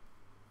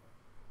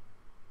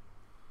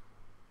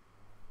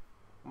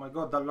my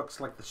god, that looks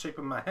like the shape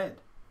of my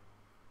head.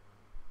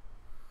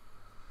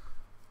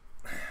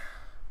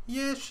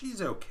 Yeah,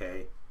 she's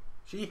okay.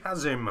 She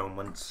has her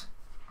moments.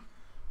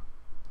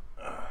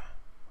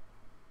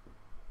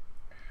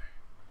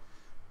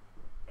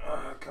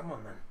 Come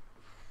on then.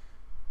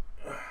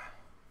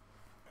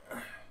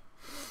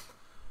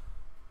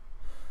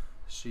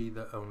 She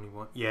the only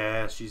one?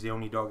 Yeah, she's the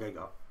only dog I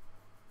got.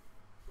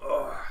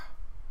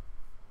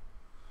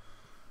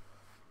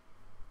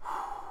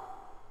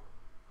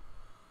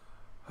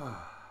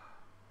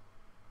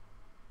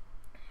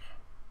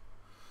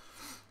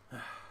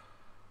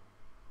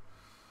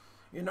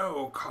 You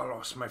know,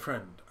 Carlos, my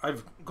friend,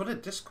 I've got a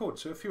Discord,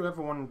 so if you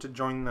ever wanted to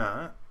join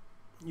that,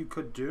 you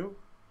could do.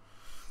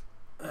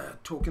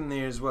 Talk in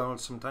there as well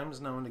sometimes,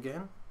 now and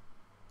again.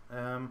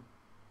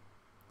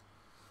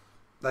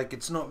 Like,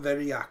 it's not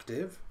very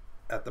active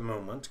at the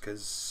moment,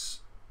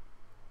 because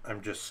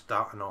I'm just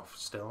starting off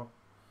still.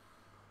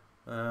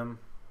 I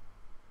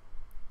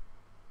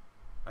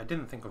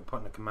didn't think of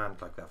putting a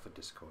command like that for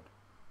Discord.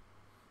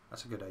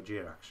 That's a good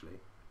idea, actually.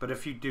 But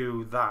if you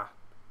do that, !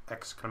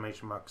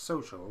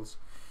 socials,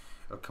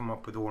 it'll come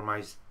up with all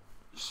my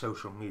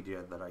social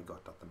media that I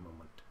got at the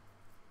moment.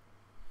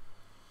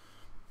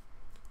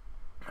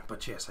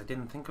 But yes, I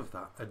didn't think of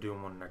that,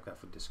 doing one like that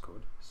for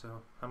Discord,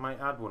 so I might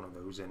add one of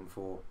those in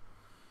for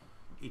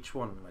each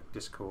one, like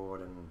Discord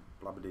and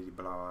blah blah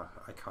blah blah.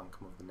 I can't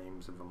come up with the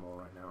names of them all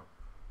right now.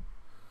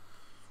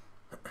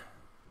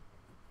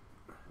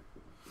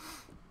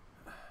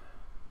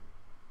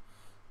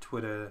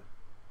 Twitter,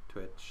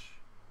 Twitch,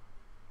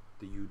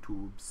 the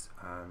YouTubes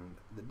and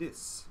the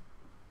Dis.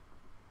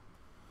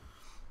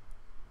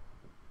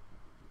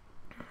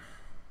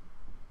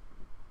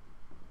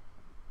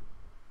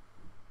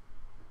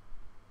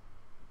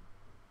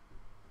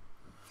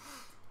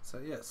 So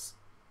yes.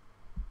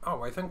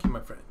 Oh, I thank you, my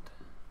friend.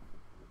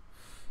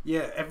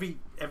 Yeah, every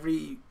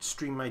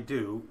stream I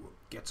do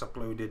gets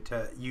uploaded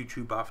to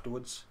YouTube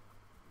afterwards.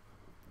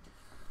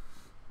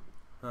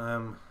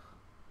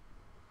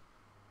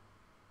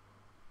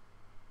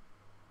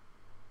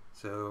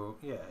 So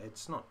yeah,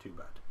 it's not too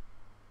bad.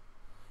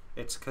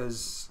 It's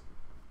because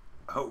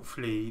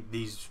hopefully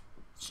these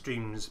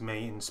streams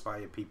may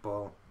inspire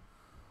people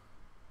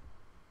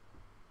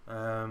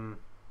to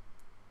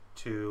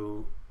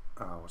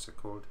what's it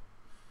called?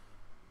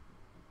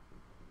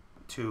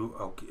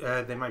 To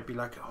they might be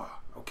like, oh,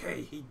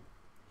 okay, he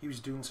was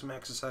doing some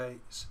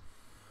exercise,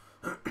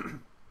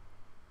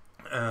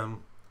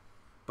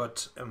 but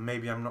but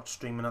maybe I'm not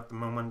streaming at the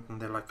moment, and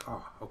they're like,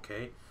 oh,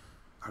 okay,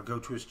 I'll go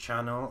to his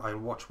channel, I'll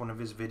watch one of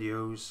his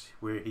videos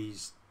where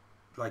he's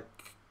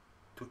like,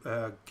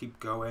 keep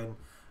going,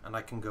 and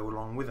I can go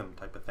along with him,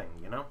 type of thing,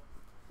 you know.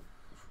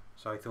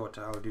 So I thought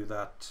I'll do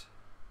that,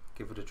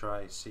 give it a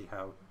try, see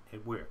how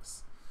it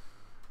works.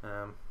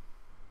 Don't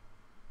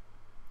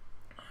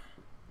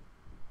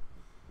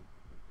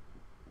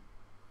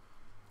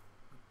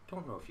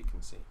know if you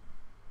can see.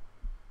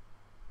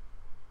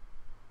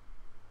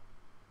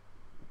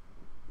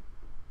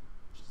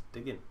 She's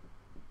digging.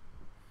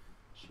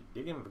 She's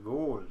digging for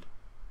gold.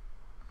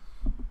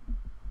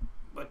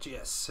 But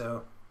yes,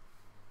 so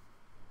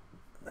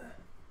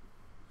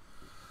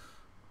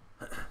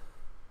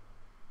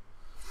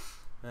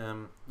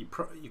you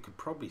could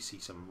probably see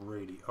some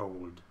really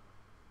old,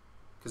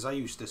 because I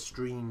used to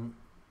stream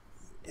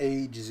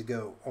ages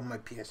ago on my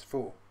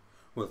PS4,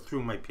 well,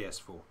 through my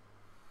PS4,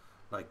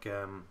 like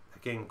a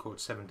game called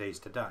 7 Days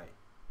to Die.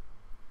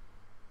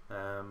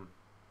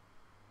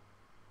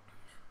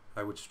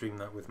 I would stream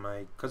that with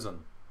my cousin,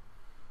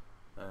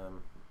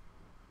 and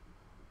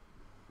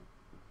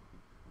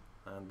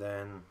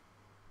then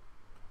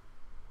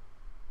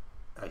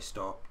I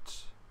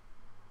stopped.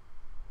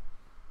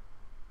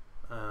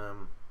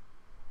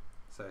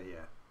 So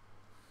yeah,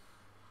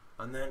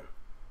 and then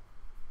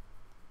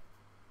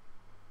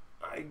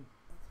I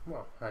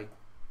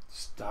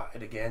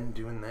started again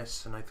doing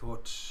this, and I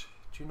thought,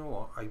 do you know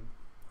what,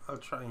 I'll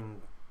try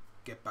and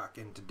get back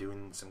into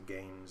doing some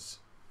games,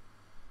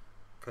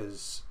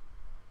 because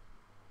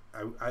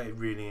I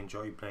really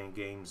enjoy playing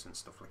games and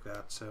stuff like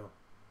that. So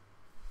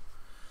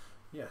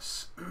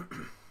yes.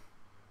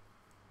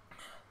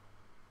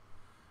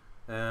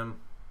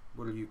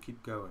 Will you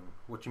keep going?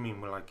 What do you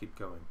mean, will I keep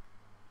going?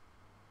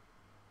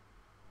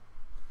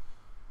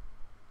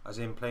 As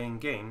in playing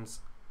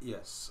games?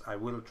 Yes, I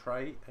will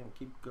try and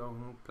keep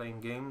going playing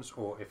games.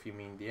 Or if you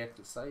mean the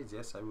exercise,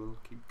 yes, I will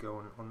keep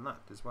going on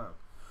that as well.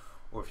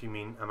 Or if you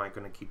mean, am I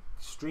going to keep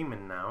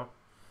streaming now?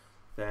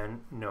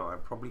 Then no, I'll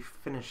probably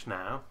finish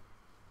now.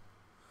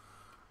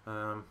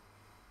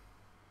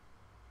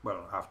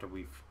 Well, after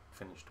we've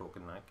finished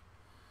talking, like,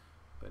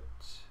 but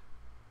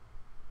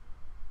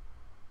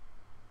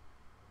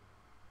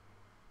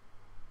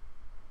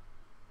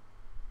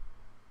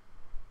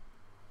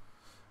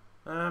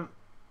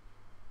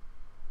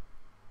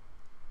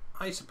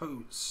I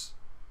suppose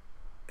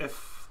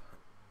if,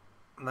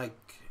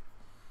 like,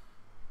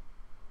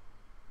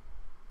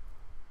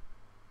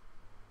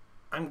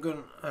 I'm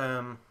gonna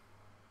am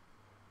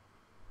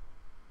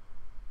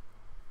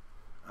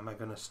I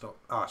gonna stop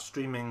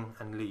streaming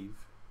and leave?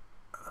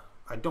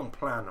 I don't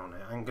plan on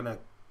it.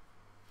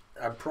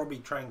 I'll probably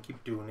try and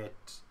keep doing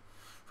it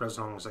for as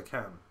long as I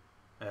can.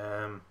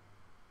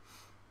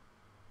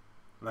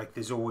 Like,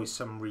 there's always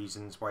some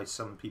reasons why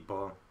some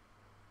people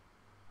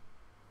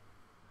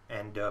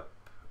end up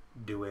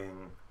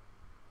doing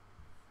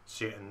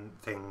certain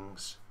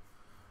things,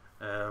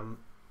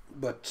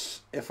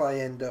 but if I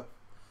end up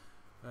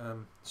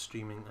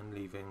streaming and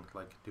leaving,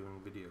 like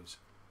doing videos,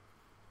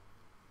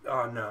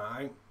 oh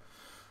no,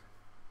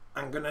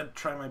 I'm gonna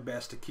try my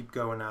best to keep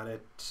going at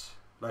it.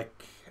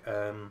 Like,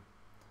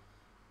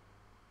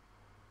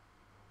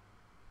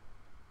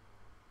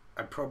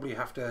 I probably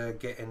have to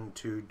get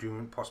into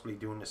possibly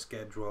doing a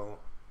schedule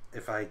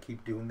if I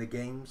keep doing the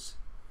games,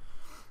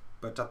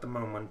 but at the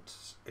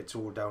moment it's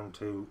all down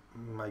to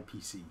my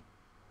PC.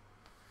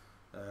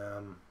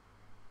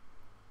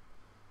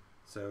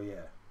 So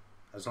yeah,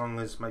 as long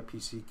as my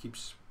PC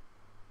keeps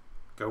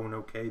going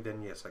okay,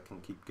 then yes, I can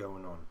keep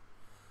going on.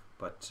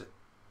 But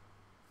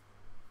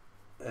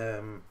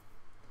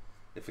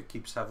if it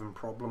keeps having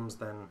problems,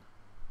 then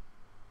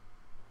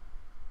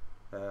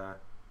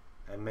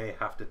I may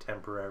have to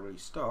temporarily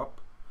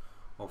stop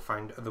or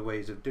find other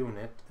ways of doing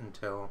it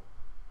until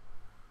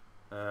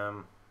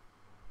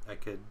I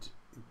could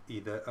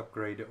either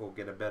upgrade it or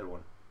get a better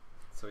one.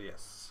 So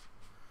yes,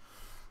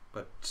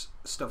 but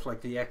stuff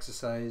like the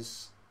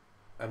exercise,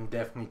 I'm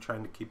definitely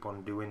trying to keep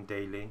on doing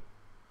daily.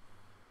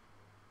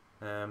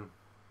 I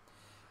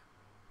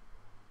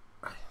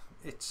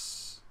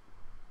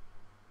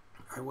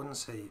wouldn't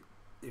say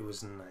it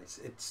was nice.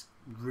 It's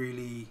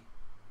really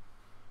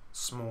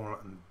small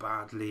and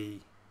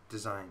badly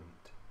designed.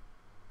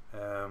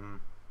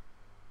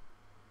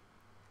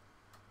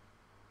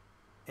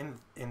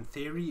 In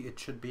theory, it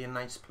should be a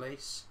nice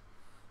place,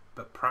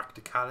 but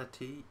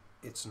practicality,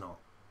 it's not.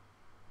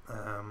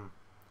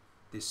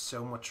 There's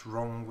so much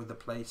wrong with the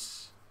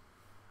place,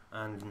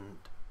 and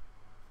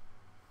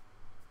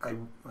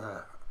I'm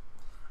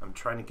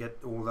trying to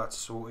get all that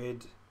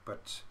sorted,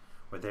 but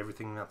with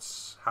everything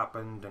that's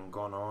happened and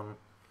gone on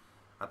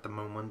at the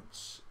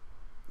moment,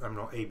 I'm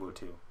not able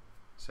to.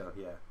 So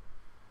yeah,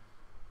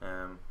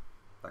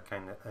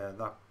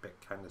 that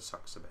bit kind of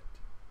sucks a bit.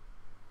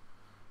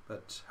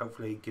 But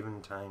hopefully,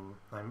 given time,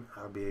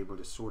 I'll be able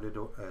to sort it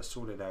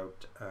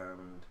out,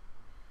 and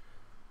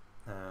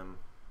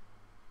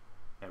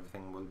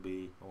everything will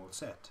be all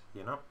set,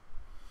 you know.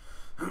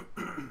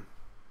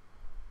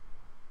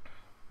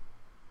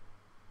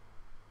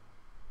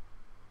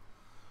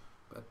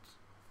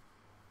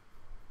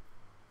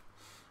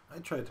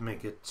 try to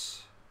make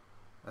it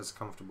as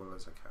comfortable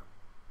as I can.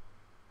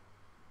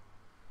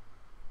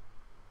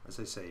 As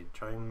I say,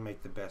 try and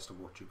make the best of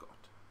what you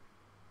got.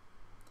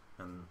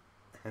 And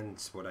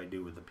hence what I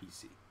do with the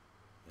PC,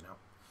 you know.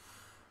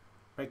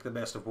 Make the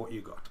best of what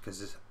you got,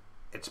 because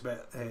it's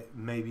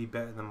maybe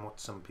better than what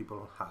some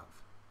people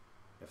have,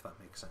 if that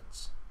makes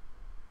sense.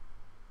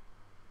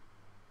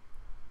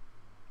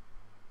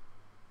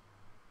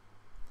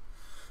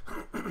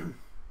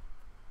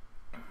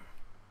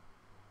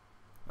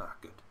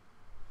 Good.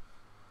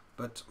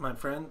 But my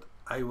friend,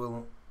 I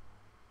will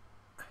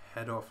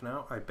head off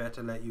now. I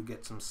better let you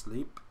get some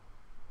sleep.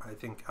 I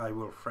think I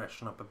will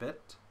freshen up a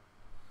bit.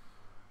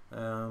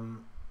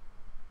 And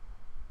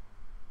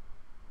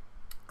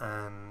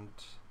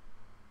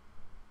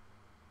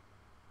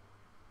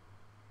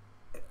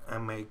I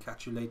may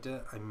catch you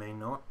later, I may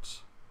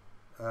not.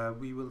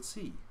 We will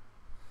see.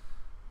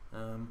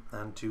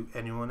 And to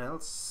anyone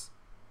else,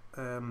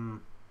 I'd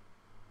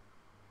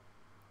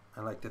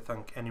like to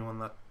thank anyone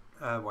that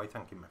why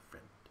thank you, my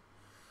friend.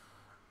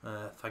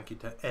 Thank you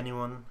to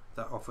anyone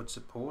that offered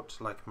support,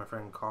 like my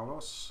friend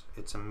Carlos.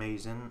 It's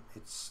amazing.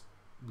 It's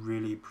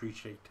really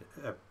appreciative.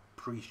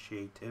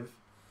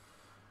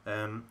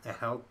 It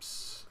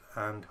helps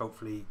and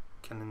hopefully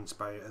can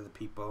inspire other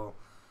people,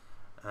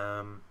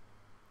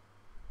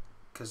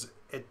 because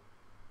it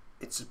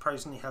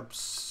surprisingly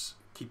helps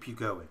keep you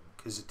going,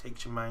 because it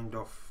takes your mind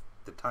off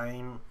the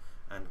time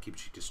and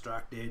keeps you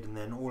distracted, and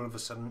then all of a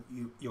sudden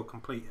you're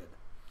completed.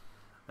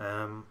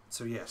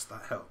 So yes,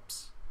 that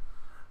helps.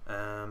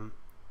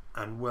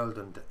 And well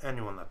done to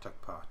anyone that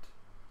took part.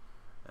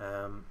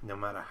 No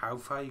matter how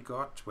far you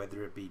got,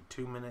 whether it be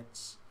 2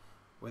 minutes,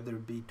 whether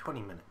it be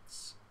 20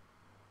 minutes,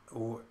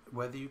 or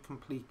whether you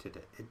completed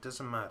it, it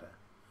doesn't matter.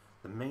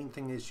 The main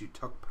thing is you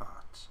took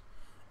part.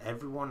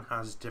 Everyone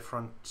has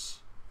different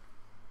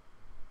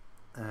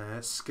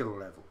skill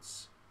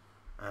levels,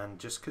 and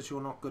just because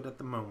you're not good at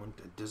the moment,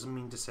 it doesn't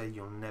mean to say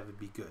you'll never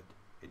be good.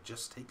 It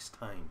just takes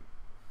time.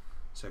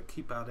 So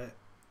keep at it,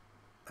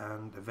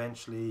 and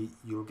eventually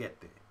you'll get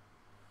there.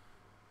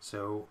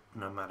 So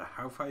no matter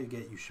how far you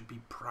get, you should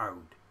be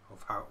proud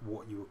of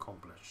what you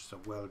accomplished. So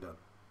well done.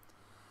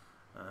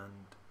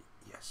 And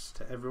yes,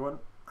 to everyone,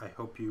 I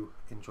hope you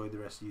enjoy the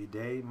rest of your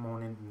day,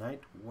 morning,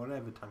 night,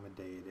 whatever time of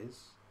day it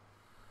is.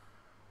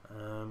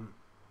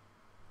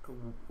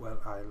 Well,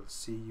 I'll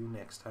see you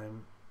next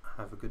time.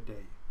 Have a good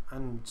day,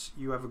 and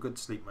you have a good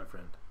sleep, my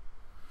friend.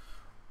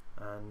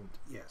 And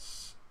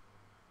yes,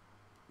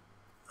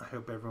 I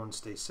hope everyone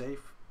stays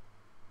safe.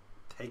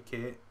 Take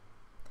care.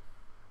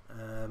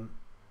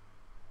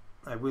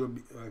 I will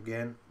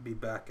be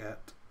back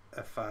at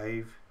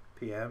 5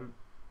 p.m.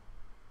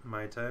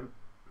 my time,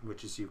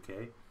 which is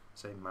UK.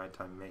 Saying my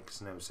time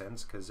makes no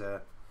sense, because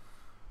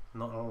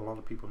not a lot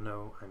of people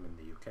know I'm in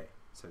the UK.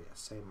 So yes,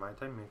 saying my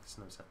time makes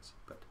no sense.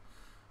 But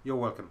you're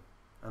welcome,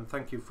 and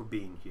thank you for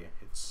being here.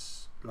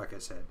 It's, like I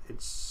said,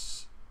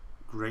 it's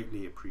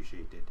greatly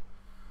appreciated.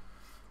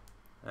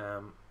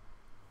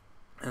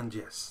 And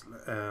yes,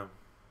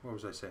 what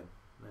was I saying?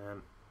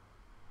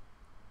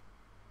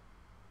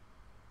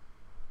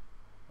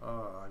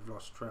 I've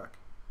lost track.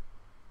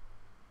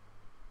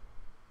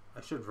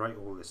 I should write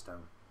all this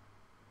down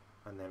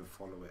and then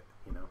follow it,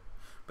 you know.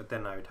 But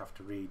then I would have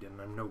to read, and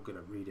I'm no good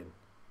at reading.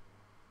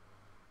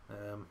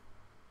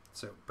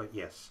 But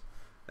yes,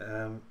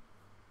 I'll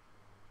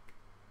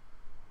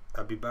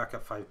be back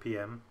at 5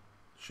 p.m.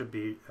 Should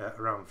be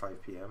around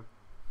 5 p.m.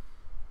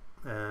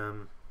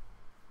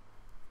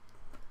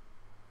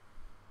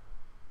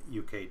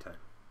 UK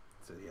time.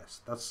 So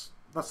yes, that's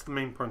the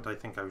main point I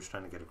think I was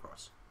trying to get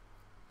across.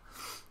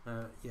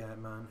 Yeah,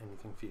 man,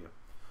 anything for you.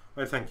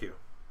 Well, thank you.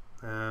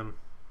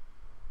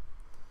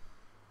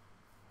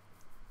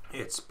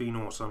 It's been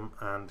awesome,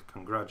 and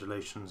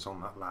congratulations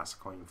on that last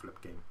coin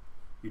flip game.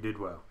 You did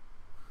well.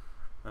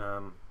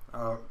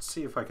 I'll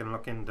see if I can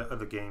look into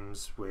other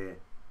games where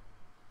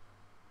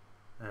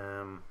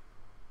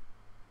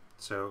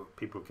so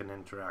people can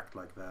interact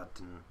like that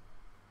and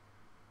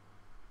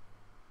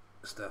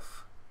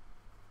stuff.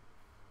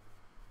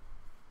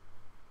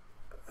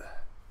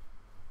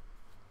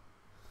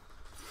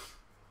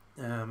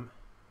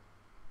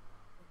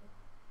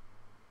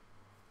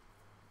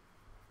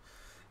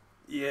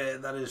 Yeah,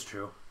 that is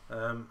true.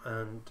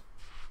 And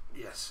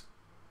yes.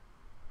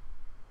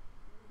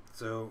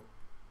 So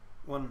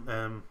what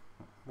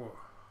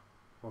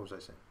was I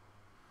saying?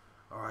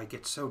 Oh, I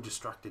get so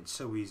distracted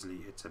so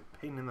easily. It's a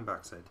pain in the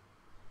backside.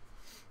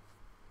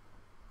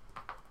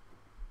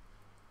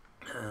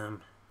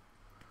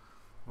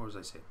 What was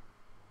I saying?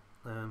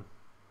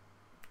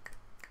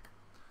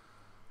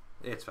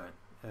 It's fine.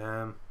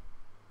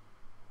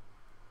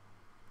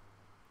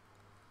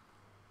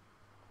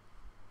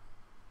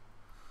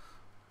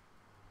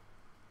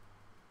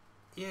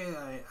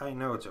 Yeah, I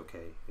know it's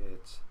okay.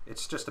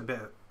 It's just a bit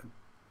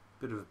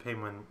of a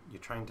pain when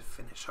you're trying to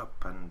finish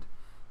up, and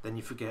then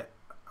you forget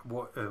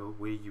what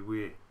where you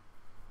were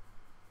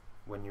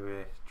when you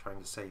were trying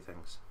to say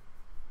things.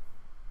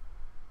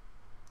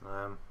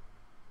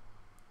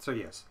 So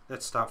yes,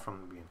 let's start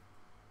from the beginning.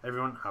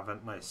 Everyone have a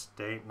nice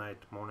day,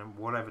 night, morning,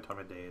 whatever time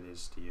of day it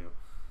is to you.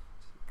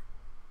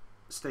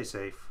 Stay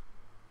safe.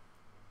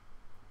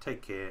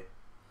 Take care.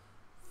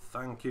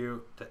 Thank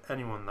you to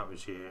anyone that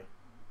was here.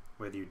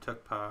 Whether you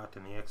took part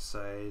in the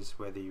exercise,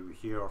 whether you were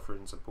here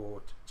offering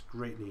support, it's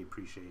greatly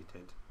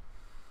appreciated.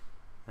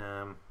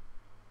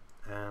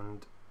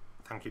 And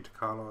thank you to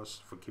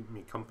Carlos for keeping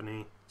me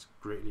company. It's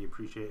greatly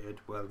appreciated.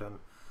 Well done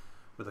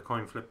with the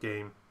coin flip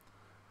game.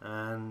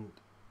 And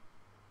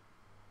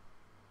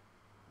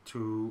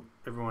to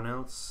everyone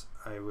else,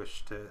 I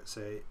wish to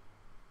say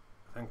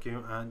thank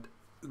you and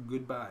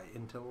goodbye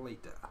until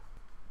later.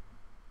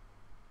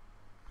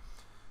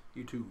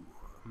 You too,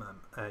 man.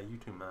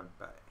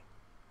 Bye.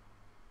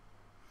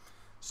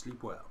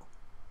 Sleep well.